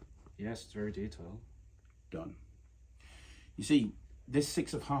 Yes, it's very detailed. Done. You see, this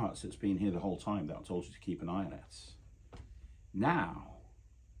 6 of Hearts that's been here the whole time that I told you to keep an eye on it, now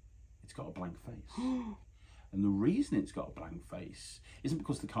it's got a blank face. And the reason it's got a blank face isn't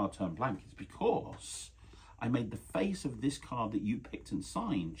because the card turned blank, it's because I made the face of this card that you picked and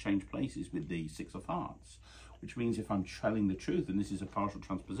signed change places with the 6 of Hearts. Which means if I'm telling the truth, and this is a partial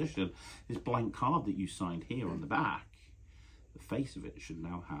transposition, this blank card that you signed here on the back, the face of it should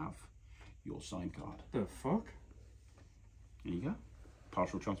now have your signed card. The fuck? There you go.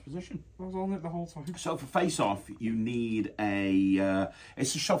 Partial transposition. I was on it the whole time. So for Face Off, you need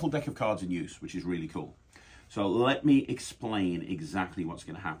it's a shuffle deck of cards in use, which is really cool. So let me explain exactly what's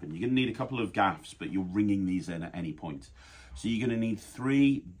going to happen. You're going to need a couple of gaffs, but you're ringing these in at any point. So you're going to need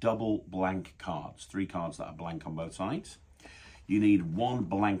 3 double blank cards, 3 cards that are blank on both sides. You need 1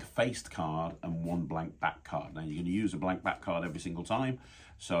 blank faced card and 1 blank back card. Now you're going to use a blank back card every single time.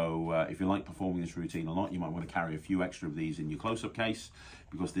 So if you like performing this routine a lot, you might want to carry a few extra of these in your close-up case,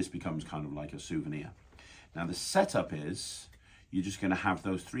 because this becomes kind of like a souvenir. Now the setup is, you're just going to have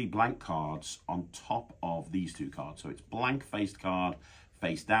those 3 blank cards on top of these 2 cards. So it's blank faced card,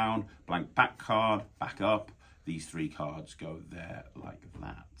 face down, blank back card, back up. These 3 cards go there like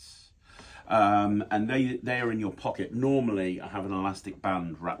that. And they are in your pocket. Normally, I have an elastic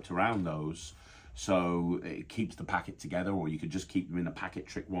band wrapped around those, so it keeps the packet together, or you could just keep them in a packet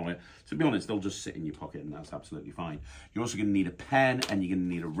trick wallet. To be honest, they'll just sit in your pocket, and that's absolutely fine. You're also going to need a pen, and you're going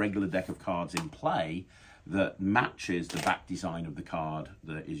to need a regular deck of cards in play that matches the back design of the card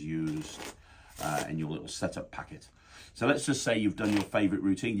that is used in your little setup packet. So let's just say you've done your favorite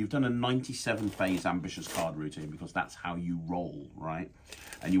routine. You've done a 97 phase ambitious card routine, because that's how you roll, right?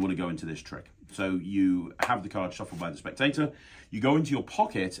 And you want to go into this trick. So you have the card shuffled by the spectator. You go into your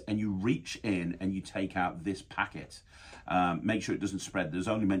pocket and you reach in and you take out this packet. Make sure it doesn't spread. There's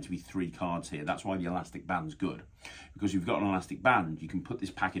only meant to be 3 cards here. That's why the elastic band's good. Because you've got an elastic band, you can put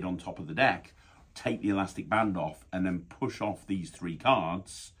this packet on top of the deck, take the elastic band off, and then push off these 3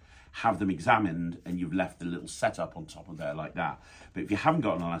 cards, have them examined, and you've left a little setup on top of there like that. But if you haven't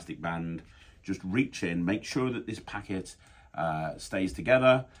got an elastic band, just reach in, make sure that this packet stays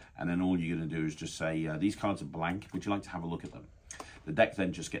together, and then all you're going to do is just say, these cards are blank, would you like to have a look at them? The deck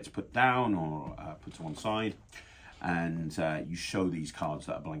then just gets put down or put to one side, and you show these cards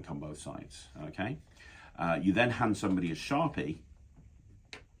that are blank on both sides, okay? You then hand somebody a Sharpie.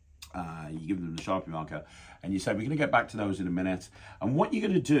 You give them the Sharpie marker, and you say, we're going to get back to those in a minute. And what you're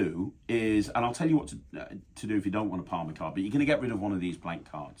going to do is, and I'll tell you what to do if you don't want to palm a card, but you're going to get rid of one of these blank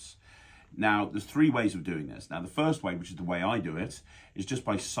cards. Now, there's 3 ways of doing this. Now, the first way, which is the way I do it, is just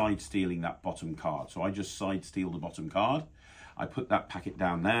by side stealing that bottom card. So I just side steal the bottom card. I put that packet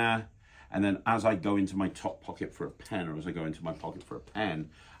down there, and then as I go into my top pocket for a pen, or as I go into my pocket for a pen,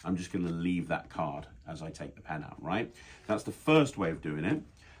 I'm just going to leave that card as I take the pen out, right? That's the first way of doing it.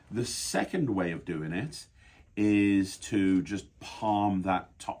 The second way of doing it is to just palm that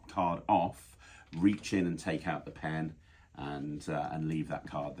top card off, reach in and take out the pen, and leave that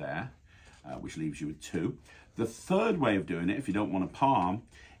card there, which leaves you with 2. The third way of doing it, if you don't want to palm,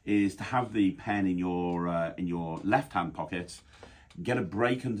 is to have the pen in your left-hand pocket, get a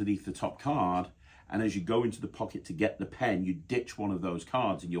break underneath the top card, and as you go into the pocket to get the pen, you ditch one of those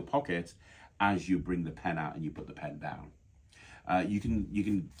cards in your pocket as you bring the pen out and you put the pen down. You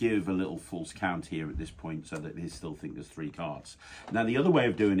can give a little false count here at this point so that they still think there's 3 cards. Now, the other way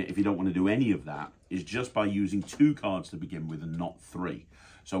of doing it, if you don't want to do any of that, is just by using 2 cards to begin with and not 3.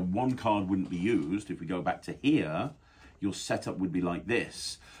 So 1 card wouldn't be used. If we go back to here, your setup would be like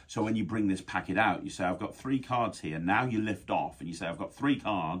this. So when you bring this packet out, you say, I've got 3 cards here. Now you lift off and you say, I've got 3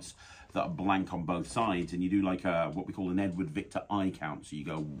 cards that are blank on both sides, and you do like what we call an Edward Victor I count. So you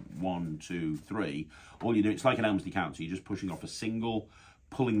go 1, 2, 3. All you do, it's like an Elmsley count. So you're just pushing off a single,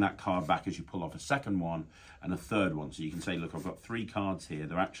 pulling that card back as you pull off a second one and a third one. So you can say, look, I've got 3 cards here.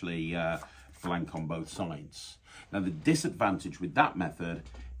 They're actually blank on both sides. Now, the disadvantage with that method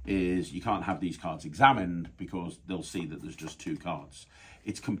is you can't have these cards examined because they'll see that there's just 2 cards.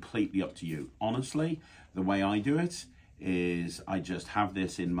 It's completely up to you. Honestly, the way I do it is I just have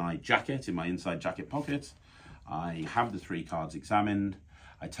this in my jacket, in my inside jacket pocket. I have the 3 cards examined.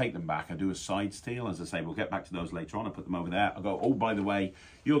 I take them back. I do a side steal. As I say, we'll get back to those later on. I put them over there. I go, oh, by the way,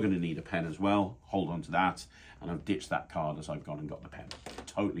 you're going to need a pen as well. Hold on to that. And I've ditched that card as I've gone and got the pen.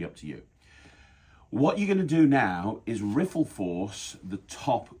 Totally up to you. What you're going to do now is riffle force the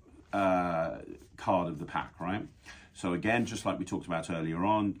top card of the pack, right? So again, just like we talked about earlier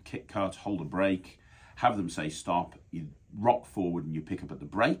on, kick cut, hold a break, have them say stop, you rock forward and you pick up at the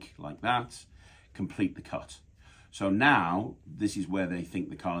break like that, complete the cut. So now this is where they think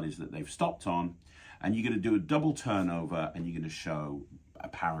the card is that they've stopped on, and you're going to do a double turnover and you're going to show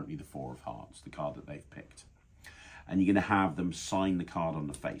apparently the 4 of hearts, the card that they've picked. And you're going to have them sign the card on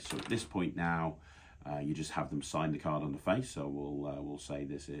the face. So at this point now, you just have them sign the card on the face. So we'll say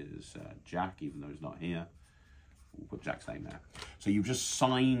this is Jack, even though he's not here. We'll put Jack's name there. So you've just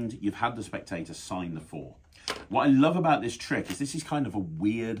signed, you've had the spectator sign the 4. What I love about this trick is this is kind of a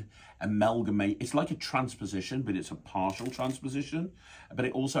weird amalgamate. It's like a transposition, but it's a partial transposition. But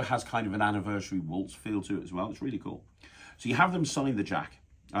it also has kind of an anniversary waltz feel to it as well. It's really cool. So you have them sign the Jack.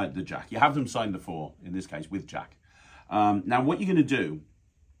 You have them sign the 4, in this case, with Jack. Now, what you're going to do,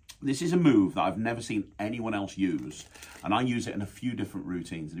 this is a move that I've never seen anyone else use, and I use it in a few different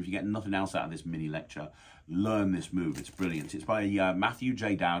routines. And if you get nothing else out of this mini lecture, learn this move. It's brilliant. It's by Matthew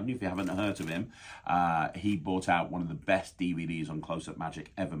J. Dowden. If you haven't heard of him, he brought out one of the best DVDs on close-up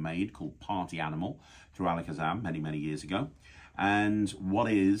magic ever made, called Party Animal, through Alakazam many, many years ago. And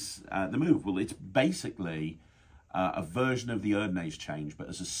what is the move? Well, it's basically a version of the Erdnase change, but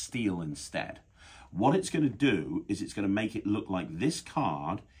as a steal instead. What it's going to do is it's going to make it look like this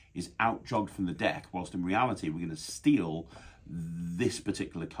card is out-jogged from the deck, whilst in reality we're going to steal this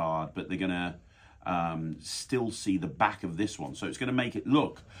particular card, but they're going to still see the back of this one. So it's going to make it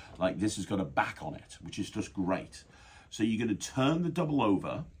look like this has got a back on it, which is just great. So you're going to turn the double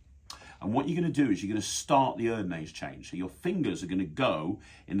over, and what you're going to do is you're going to start the Erdnase change. So your fingers are going to go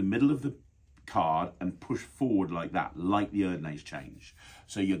in the middle of the card and push forward like that, like the Erdnase change.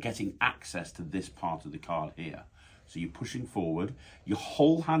 So you're getting access to this part of the card here. So you're pushing forward, your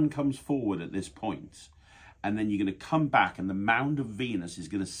whole hand comes forward at this point, and then you're going to come back, and the Mound of Venus is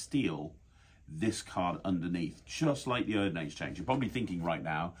going to steal this card underneath, just like the Erdnase change. You're probably thinking right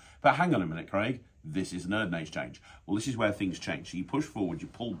now, but hang on a minute, Craig, this is an Erdnase change. Well, this is where things change. So you push forward, you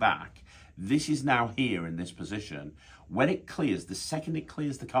pull back. This is now here in this position. When it clears, the second it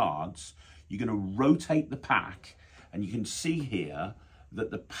clears the cards, you're going to rotate the pack, and you can see here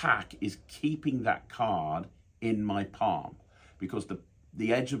that the pack is keeping that card in my palm, because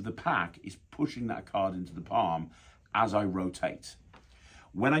the edge of the pack is pushing that card into the palm as I rotate.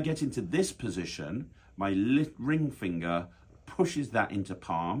 When I get into this position, my ring finger pushes that into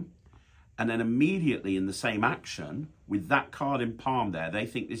palm, and then immediately in the same action, with that card in palm there, they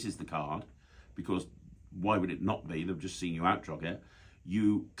think this is the card, because why would it not be? They've just seen you out-jog it.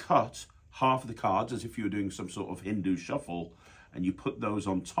 You cut half of the cards as if you were doing some sort of Hindu shuffle, and you put those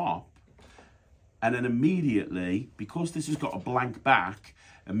on top. And then immediately, because this has got a blank back,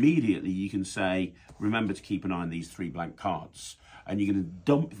 immediately you can say, remember to keep an eye on these 3 blank cards. And you're going to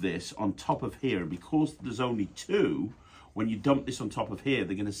dump this on top of here. And because there's only 2, when you dump this on top of here,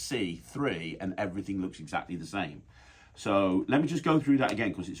 they're going to see 3 and everything looks exactly the same. So let me just go through that again,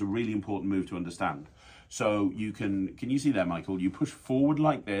 because it's a really important move to understand. So you can you see there, Michael? You push forward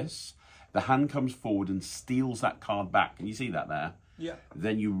like this. The hand comes forward and steals that card back. Can you see that there? Yeah.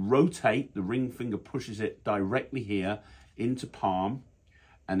 Then you rotate, the ring finger pushes it directly here into palm,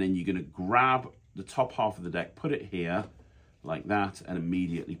 and then you're going to grab the top half of the deck, put it here like that, and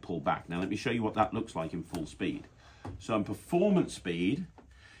immediately pull back. Now let me show you what that looks like in full speed. So in performance speed,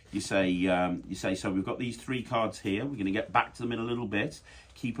 you say, so we've got these 3 cards here. We're going to get back to them in a little bit.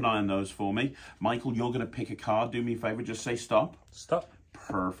 Keep an eye on those for me. Michael, you're going to pick a card. Do me a favor, just say stop. Stop.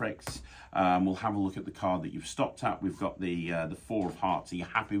 Perfect. We'll have a look at the card that you've stopped at. We've got the 4 of hearts. Are you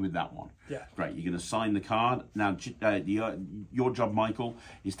happy with that one? Yeah. Great. You're going to sign the card. Now, your job, Michael,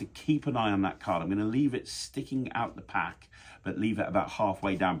 is to keep an eye on that card. I'm going to leave it sticking out the pack, but leave it about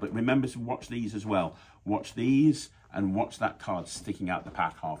halfway down. But remember to watch these as well. Watch these and watch that card sticking out the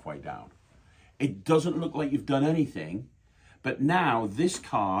pack halfway down. It doesn't look like you've done anything, but now this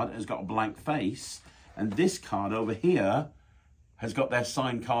card has got a blank face, and this card over here has got their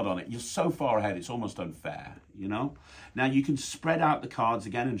signed card on it. You're so far ahead, it's almost unfair, you know? Now you can spread out the cards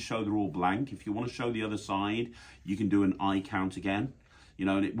again and show they're all blank. If you want to show the other side, you can do an eye count again. You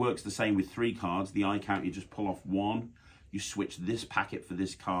know, and it works the same with 3 cards. The eye count, you just pull off 1. You switch this packet for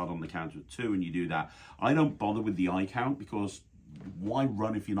this card on the count of 2, and you do that. I don't bother with the eye count, because why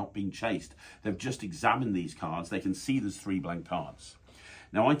run if you're not being chased? They've just examined these cards. They can see there's 3 blank cards.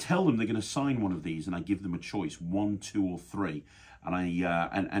 Now I tell them they're going to sign one of these, and I give them a choice, 1, 2, or 3.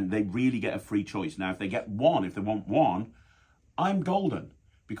 And and they really get a free choice. Now, if they get 1, if they want 1, I'm golden,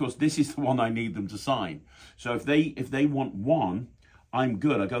 because this is the one I need them to sign. So if they want 1, I'm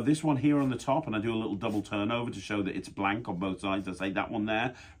good. I go this one here on the top, and I do a little double turnover to show that it's blank on both sides. I say that one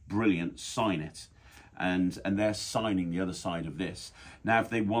there, brilliant, sign it. And they're signing the other side of this. Now, if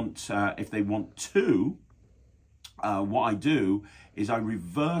they want 2, what I do is I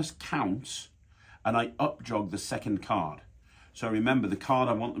reverse count, and I up jog the second card. So remember, the card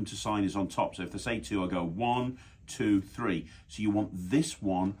I want them to sign is on top. So if they say 2, I go 1, 2, 3. So you want this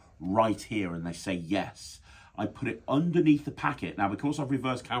one right here, and they say yes. I put it underneath the packet. Now, because I've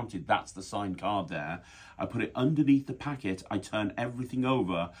reverse counted, that's the signed card there. I put it underneath the packet. I turn everything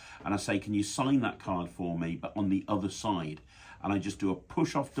over, and I say, can you sign that card for me, but on the other side? And I just do a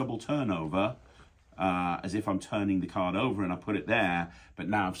push-off double turnover, as if I'm turning the card over, and I put it there, but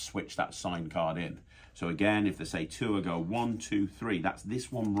now I've switched that signed card in. So again, if they say 2, I go 1, 2, 3. That's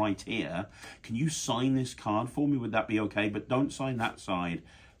this one right here. Can you sign this card for me? Would that be okay? But don't sign that side,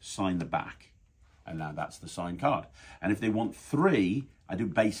 sign the back. And now that's the signed card. And if they want 3, I do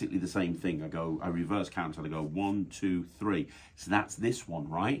basically the same thing. I reverse count, and I go 1, 2, 3. So that's this one,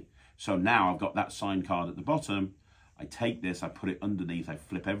 right? So now I've got that signed card at the bottom. I take this, I put it underneath, I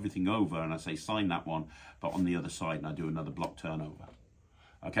flip everything over, and I say sign that one, but on the other side, and I do another block turnover.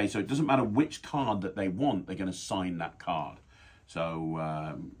 Okay, so it doesn't matter which card that they want, they're going to sign that card.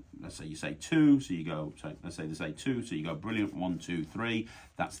 So let's say you say 2, so you go, so let's say they say 2, so you go brilliant, 1, 2, 3.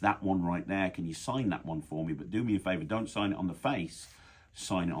 That's that one right there. Can you sign that one for me? But do me a favor, don't sign it on the face,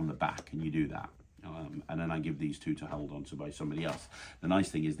 sign it on the back. Can you do that? And then I give these 2 to hold on to by somebody else. The nice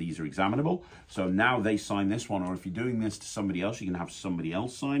thing is these are examinable. So now they sign this one, or if you're doing this to somebody else, you can have somebody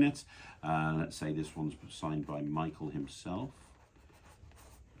else sign it. Let's say this one's signed by Michael himself.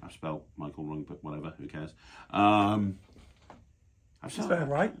 I've spelled Michael wrong, but whatever, who cares? I've Spelled it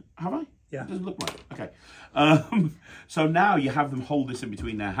right. Have I? Yeah. It doesn't look right. Okay. So now you have them hold this in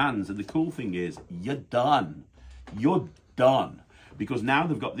between their hands, and the cool thing is you're done. You're done. Because now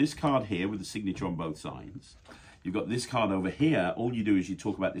they've got this card here with the signature on both sides. You've got this card over here. All you do is you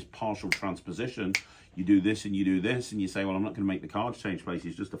talk about this partial transposition. You do this and you do this, and you say, well, I'm not going to make the cards change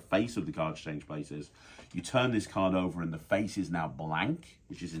places, just the face of the cards change places. You turn this card over and the face is now blank,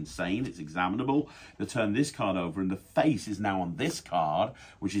 which is insane. It's examinable. You turn this card over and the face is now on this card,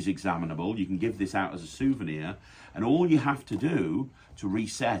 which is examinable. You can give this out as a souvenir. And all you have to do to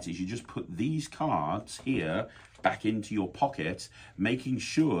reset is you just put these cards here back into your pocket, making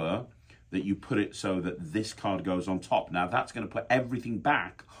sure that you put it so that this card goes on top. Now that's going to put everything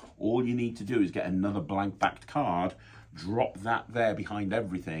back. All you need to do is get another blank backed card, drop that there behind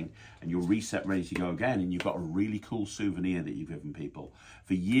everything, and you're reset, ready to go again, and you've got a really cool souvenir that you've given people.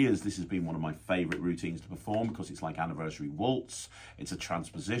 For years, this has been one of my favorite routines to perform because it's like anniversary waltz, it's a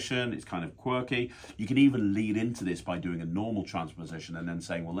transposition, it's kind of quirky. You can even lead into this by doing a normal transposition and then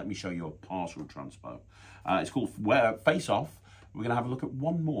saying, well, let me show you a partial transpo. It's called Face Off. We're going to have a look at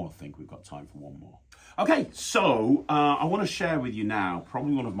one more. I think we've got time for one more. Okay, so I want to share with you now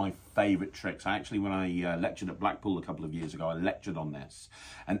probably one of my favorite tricks. Actually, when I lectured at Blackpool a couple of years ago, I lectured on this,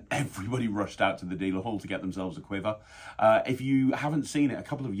 and everybody rushed out to the dealer hall to get themselves a quiver. If you haven't seen it, a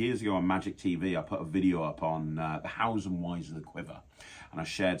couple of years ago on Magic TV, I put a video up on the hows and whys of the quiver, and I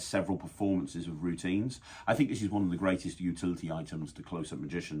shared several performances of routines. I think this is one of the greatest utility items to close-up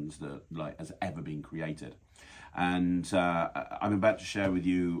magicians that has ever been created. And I'm about to share with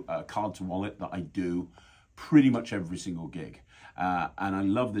you a card to wallet that I do pretty much every single gig. And I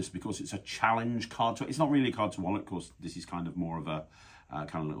love this because it's a challenge card to, it's not really a card to wallet, of course, this is kind of more of a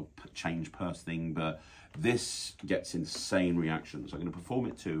kind of little change purse thing, but this gets insane reactions. I'm going to perform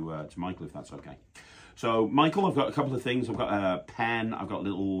it to Michael, if that's okay. So Michael, I've got a couple of things. I've got a pen, I've got a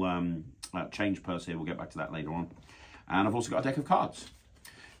little change purse here, we'll get back to that later on. And I've also got a deck of cards.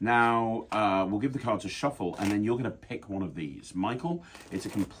 Now, we'll give the cards a shuffle, and then you're going to pick one of these. Michael, it's a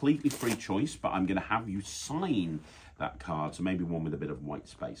completely free choice, but I'm going to have you sign that card, so maybe one with a bit of white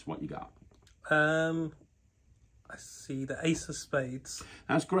space. What you got? I see the Ace of Spades.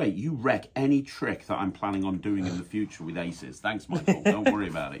 That's great. You wreck any trick that I'm planning on doing in the future with aces. Thanks, Michael. Don't worry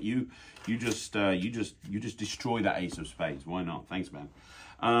about it. You just destroy that Ace of Spades. Why not? Thanks, man.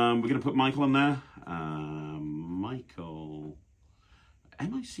 We're going to put Michael on there. Michael...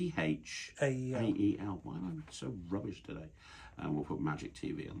 M-I-C-H-A-E-L. Why am I so rubbish today? And we'll put Magic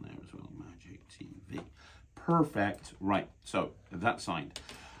TV on there as well. Magic TV. Perfect. Right, so that's signed.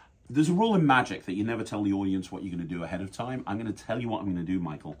 There's a rule in Magic that you never tell the audience what you're going to do ahead of time. I'm going to tell you what I'm going to do,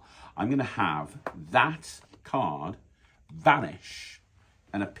 Michael. I'm going to have that card vanish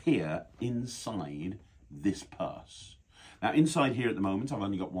and appear inside this purse. Now, inside here at the moment, I've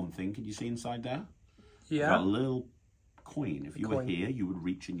only got one thing. Can you see inside there? Yeah. I've got a little coin. If you were here, you would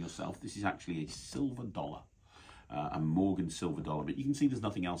reach in yourself. This is actually a silver dollar, a Morgan silver dollar, but you can see there's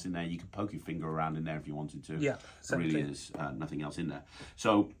nothing else in there. You could poke your finger around in there if you wanted to. Yeah, there really is nothing else in there.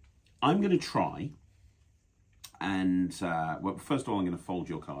 So I'm going to try, and well, first of all, I'm going to fold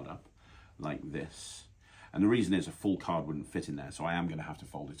your card up like this. And the reason is a full card wouldn't fit in there, so I am going to have to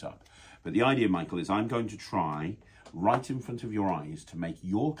fold it up. But the idea, Michael, is I'm going to try right in front of your eyes to make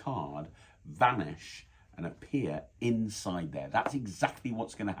your card vanish and appear inside there. That's exactly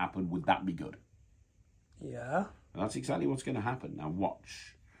what's going to happen. Would that be good? Yeah. That's exactly what's going to happen. Now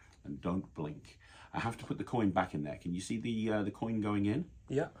watch and don't blink. I have to put the coin back in there. Can you see the coin going in?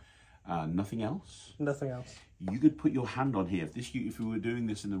 Yeah. Nothing else? Nothing else. You could put your hand on here. If we were doing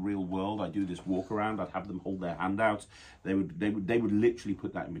this in the real world, I do this walk around, I'd have them hold their hand out. They would literally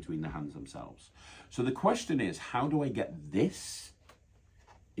put that in between their hands themselves. So the question is, how do I get this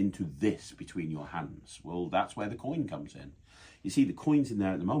into this between your hands? Well, that's where the coin comes in. You see, the coin's in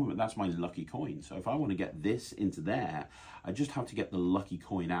there at the moment, but that's my lucky coin. So if I want to get this into there, I just have to get the lucky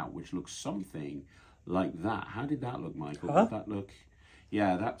coin out, which looks something like that. How did that look, Michael? Did that look...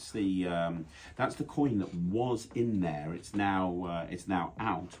 Yeah, that's the coin that was in there. It's now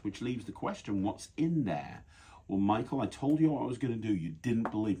out, which leaves the question, what's in there? Well, Michael, I told you what I was going to do. You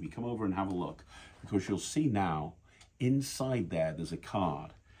didn't believe me. Come over and have a look, because you'll see now inside there, there's a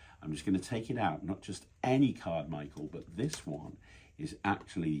card. I'm just going to take it out, not just any card, Michael, but this one is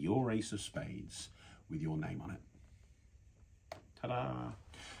actually your ace of spades with your name on it. Ta-da!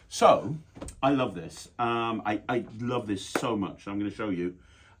 So, I love this. I love this so much. I'm going to show you.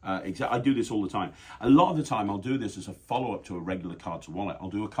 I do this all the time. A lot of the time, I'll do this as a follow-up to a regular card to wallet.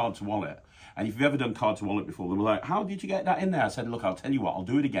 I'll do a card to wallet. And if you've ever done card to wallet before, they'll be like, how did you get that in there? I said, look, I'll tell you what, I'll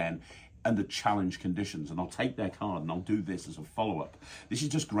do it again under challenge conditions, and I'll take their card and I'll do this as a follow-up. This is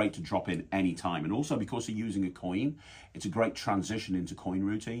just great to drop in any time. And also because you're using a coin, it's a great transition into coin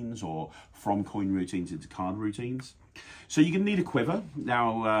routines or from coin routines into card routines. So you're going to need a quiver.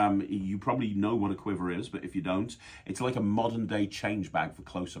 Now, you probably know what a quiver is, but if you don't, it's like a modern day change bag for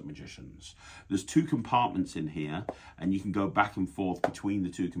close-up magicians. There's 2 compartments in here, and you can go back and forth between the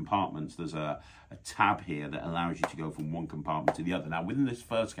 2 compartments. There's a tab here that allows you to go from one compartment to the other. Now, when this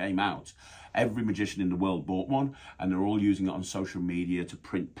first came out, every magician in the world bought one, and they're all using it on social media to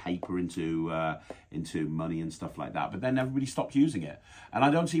print paper into money and stuff like that. But then everybody stopped using it. And I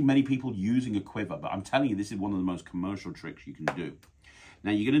don't see many people using a quiver, but I'm telling you, this is one of the most commercial tricks you can do.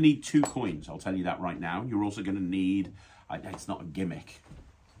 Now, you're going to need 2 coins. I'll tell you that right now. You're also going to need, it's not a gimmick,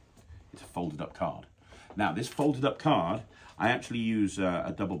 it's a folded up card. Now, this folded up card, I actually use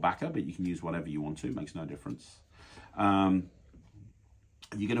a double backer, but you can use whatever you want to, it makes no difference.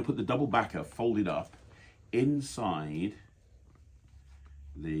 You're going to put the double backer folded up inside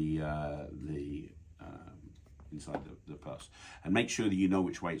inside the purse, and make sure that you know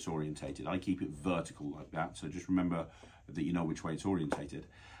which way it's orientated. I keep it vertical like that, so just remember that you know which way it's orientated,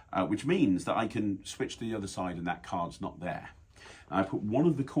 which means that I can switch to the other side and that card's not there. And I put one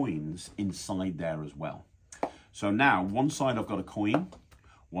of the coins inside there as well. So now one side I've got a coin,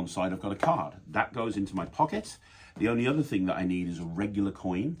 one side I've got a card. That goes into my pocket. The only other thing that I need is a regular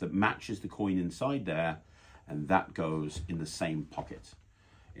coin that matches the coin inside there, and that goes in the same pocket,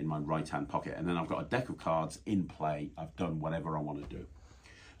 in my right-hand pocket. And then I've got a deck of cards in play. I've done whatever I want to do.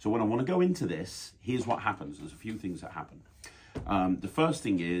 So when I want to go into this, here's what happens. There's a few things that happen. The first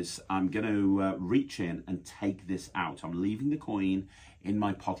thing is I'm going to reach in and take this out. I'm leaving the coin in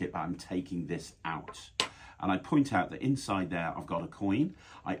my pocket, but I'm taking this out. And I point out that inside there, I've got a coin.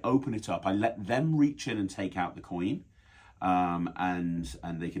 I open it up. I let them reach in and take out the coin, and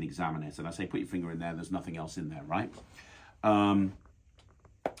they can examine it. And I say, put your finger in there. There's nothing else in there, right?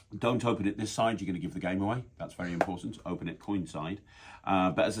 Don't open it this side. You're going to give the game away. That's very important. Open it coin side.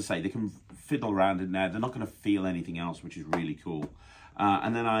 But as I say, they can fiddle around in there. They're not going to feel anything else, which is really cool.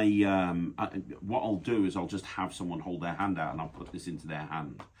 And then what I'll do is I'll just have someone hold their hand out, and I'll put this into their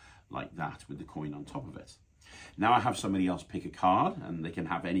hand like that with the coin on top of it. Now I have somebody else pick a card, and they can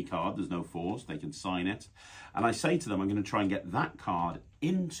have any card. There's no force. They can sign it. And I say to them, I'm going to try and get that card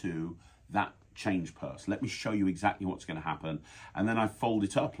into that change purse. Let me show you exactly what's going to happen. And then I fold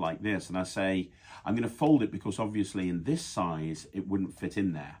it up like this, and I say, I'm going to fold it because obviously in this size, it wouldn't fit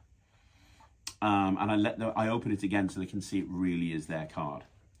in there. And I open it again so they can see it really is their card.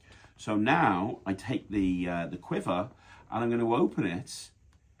 So now I take the quiver, and I'm going to open it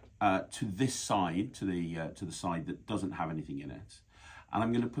to this side, to the side that doesn't have anything in it. And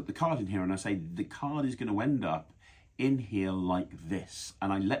I'm going to put the card in here, and I say the card is going to end up in here like this.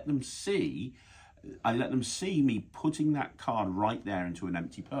 And I let them see me putting that card right there into an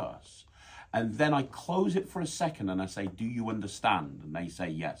empty purse. And then I close it for a second and I say, do you understand? And they say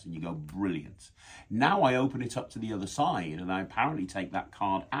yes, and you go, brilliant. Now I open it up to the other side and I apparently take that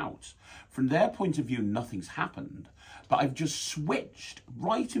card out. From their point of view, nothing's happened, but I've just switched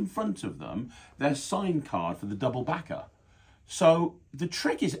right in front of them their sign card for the double backer. So the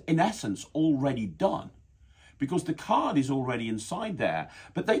trick is in essence already done, because the card is already inside there,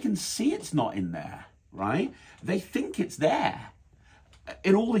 but they can see it's not in there, right? They think it's there.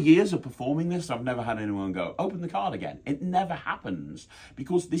 In all the years of performing this, I've never had anyone go, open the card again. It never happens,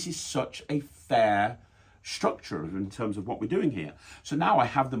 because this is such a fair structure in terms of what we're doing here. So now I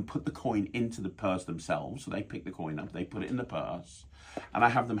have them put the coin into the purse themselves. So they pick the coin up, they put it in the purse, and I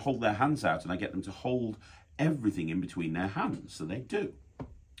have them hold their hands out, and I get them to hold everything in between their hands. So they do.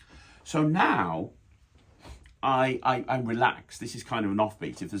 So now I relax. This is kind of an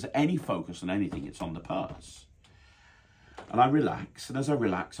offbeat. If there's any focus on anything, it's on the purse. And I relax, and as I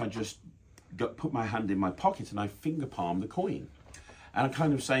relax, I just put my hand in my pocket and I finger palm the coin. And I'm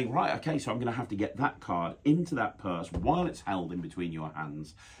kind of saying, right, okay, so I'm going to have to get that card into that purse while it's held in between your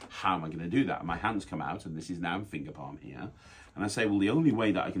hands. How am I going to do that? And my hands come out, and this is now finger palm here. And I say, well, the only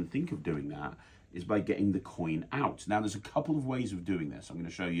way that I can think of doing that is by getting the coin out. Now, there's a couple of ways of doing this. I'm going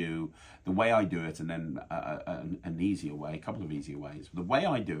to show you the way I do it and then an easier way, a couple of easier ways. The way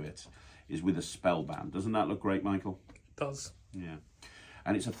I do it is with a spellbound. Doesn't that look great, Michael? It does. Yeah.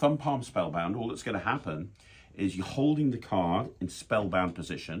 And it's a thumb palm spellbound. All that's going to happen is you're holding the card in spellbound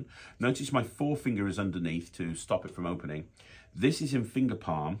position. Notice my forefinger is underneath to stop it from opening. This is in finger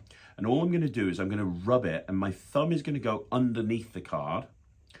palm. And all I'm going to do is I'm going to rub it, and my thumb is going to go underneath the card,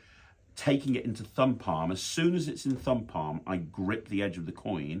 taking it into thumb palm. As soon as it's in thumb palm, I grip the edge of the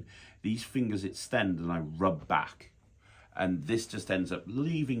coin. These fingers extend and I rub back. And this just ends up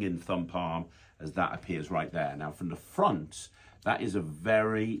leaving in thumb palm as that appears right there. Now, from the front, that is a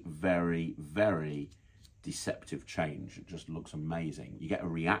very, very, very deceptive change. It just looks amazing. You get a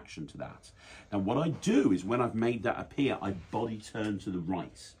reaction to that. Now, what I do is when I've made that appear, I body turn to the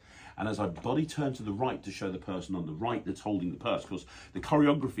right. And as I body turn to the right to show the person on the right that's holding the purse, because the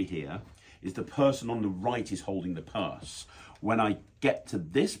choreography here is the person on the right is holding the purse. When I get to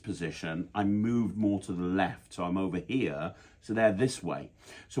this position, I move more to the left. So I'm over here, so they're this way.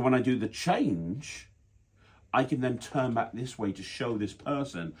 So when I do the change, I can then turn back this way to show this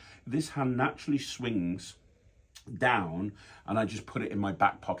person. This hand naturally swings down and I just put it in my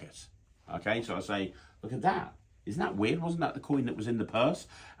back pocket. Okay, so I say, look at that. Isn't that weird? Wasn't that the coin that was in the purse?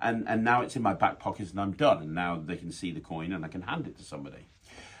 And now it's in my back pocket and I'm done. And now they can see the coin and I can hand it to somebody.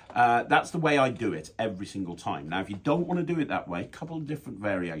 That's the way I do it every single time. Now, if you don't want to do it that way, a couple of different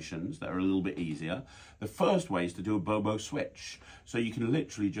variations that are a little bit easier. The first way is to do a Bobo switch. So you can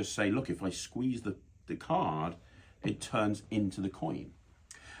literally just say, look, if I squeeze the card, it turns into the coin.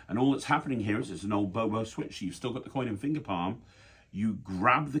 And all that's happening here is it's an old Bobo switch. You've still got the coin in finger palm. You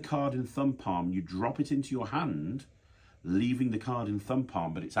grab the card in thumb palm, you drop it into your hand, leaving the card in thumb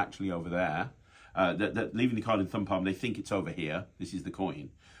palm, but it's actually over there. Leaving the card in thumb palm, they think it's over here. This is the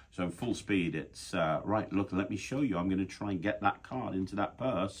coin. So in full speed, it's, right, look, let me show you. I'm going to try and get that card into that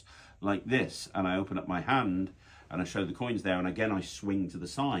purse like this. And I open up my hand and I show the coins there. And again, I swing to the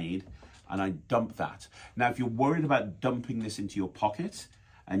side and I dump that. Now, if you're worried about dumping this into your pocket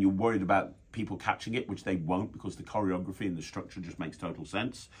and you're worried about people catching it, which they won't because the choreography and the structure just makes total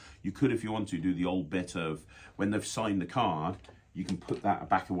sense, you could, if you want to, do the old bit of when they've signed the card, you can put that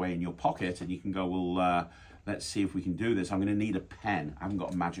back away in your pocket and you can go, well, let's see if we can do this. I'm going to need a pen. I haven't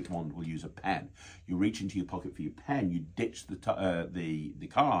got a magic wand. We'll use a pen. You reach into your pocket for your pen, you ditch the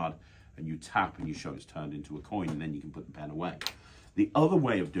card and you tap and you show it's turned into a coin, and then you can put the pen away. The other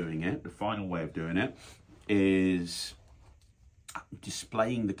way of doing it, the final way of doing it, is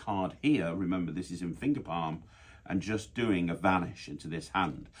displaying the card here. Remember, this is in finger palm, and just doing a vanish into this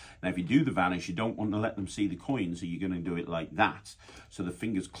hand. Now, if you do the vanish, you don't want to let them see the coin, so you're going to do it like that. So the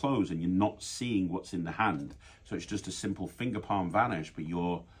fingers close and you're not seeing what's in the hand. So it's just a simple finger palm vanish, but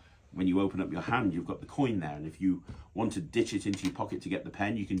when you open up your hand, you've got the coin there. And if you want to ditch it into your pocket to get the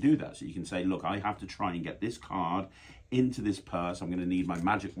pen, you can do that. So you can say, look, I have to try and get this card into this purse. I'm going to need my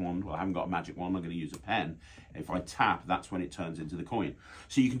magic wand. Well, I haven't got a magic wand. I'm going to use a pen. If I tap, that's when it turns into the coin.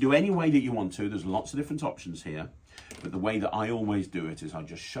 So you can do any way that you want to. There's lots of different options here. But the way that I always do it is I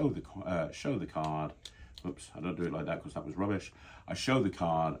just show the card. Oops, I don't do it like that because that was rubbish. I show the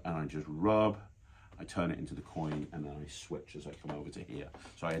card and I just rub. I turn it into the coin and then I switch as I come over to here.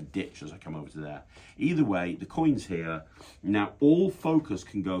 So I ditch as I come over to there. Either way, the coin's here. Now all focus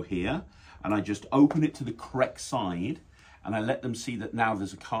can go here, and I just open it to the correct side and I let them see that now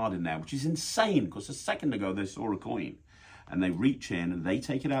there's a card in there, which is insane because a second ago they saw a coin. And they reach in and they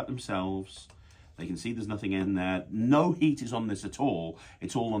take it out themselves. They can see there's nothing in there. No heat is on this at all.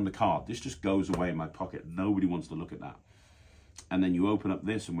 It's all on the card. This just goes away in my pocket. Nobody wants to look at that. And then you open up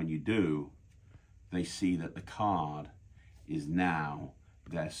this, and when you do, they see that the card is now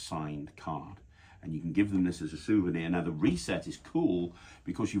their signed card. And you can give them this as a souvenir. Now the reset is cool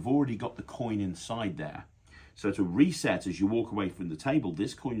because you've already got the coin inside there. So to reset, as you walk away from the table,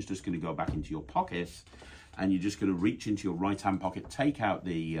 this coin's just going to go back into your pocket, and you're just going to reach into your right hand pocket, take out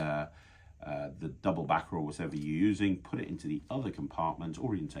the double backer or whatever you're using, put it into the other compartment,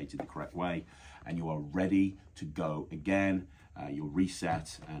 orientated the correct way, and you are ready to go again. You'll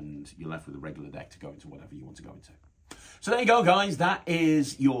reset and you're left with a regular deck to go into whatever you want to go into. So there you go, guys. That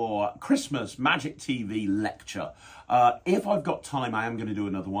is your Christmas Magic TV lecture. If I've got time, I am going to do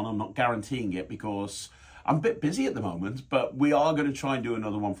another one. I'm not guaranteeing it because I'm a bit busy at the moment, but we are going to try and do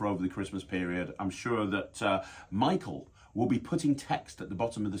another one for over the Christmas period. I'm sure that Michael will be putting text at the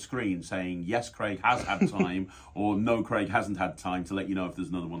bottom of the screen saying, yes, Craig has had time, or no, Craig hasn't had time, to let you know if there's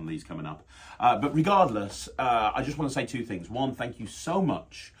another one of these coming up. But regardless, I just want to say two things. One, thank you so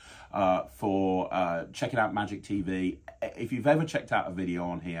much for checking out Magic TV. If you've ever checked out a video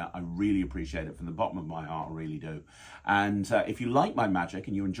on here, I really appreciate it from the bottom of my heart, I really do. And if you like my magic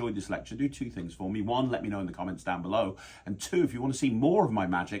and you enjoyed this lecture, do two things for me. One, let me know in the comments down below. And two, if you want to see more of my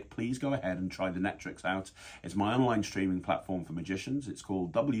magic, please go ahead and try the NETRIX out. It's my online streaming platform for magicians. It's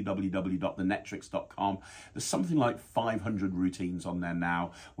called www.thenetrix.com. There's something like 500 routines on there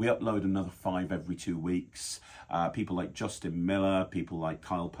now. We upload another 5 every 2 weeks. People like Justin Miller, people like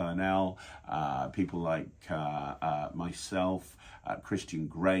Kyle Purnell, people like myself, Christian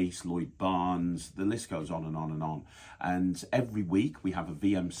Grace, Lloyd Barnes, the list goes on and on and on. And every week we have a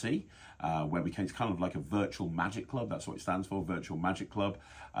VMC, where it's kind of like a virtual magic club. That's what it stands for, Virtual Magic Club,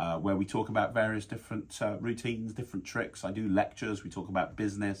 where we talk about various different routines, different tricks. I do lectures, we talk about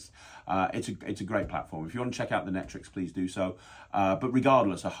business. It's a great platform. If you want to check out the NETRIX, please do so. But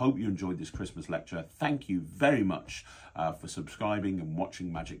regardless, I hope you enjoyed this Christmas lecture. Thank you very much for subscribing and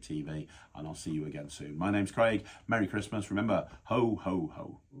watching Magic TV, and I'll see you again soon. My name's Craig. Merry Christmas. Remember, ho, ho,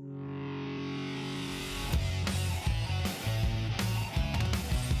 ho.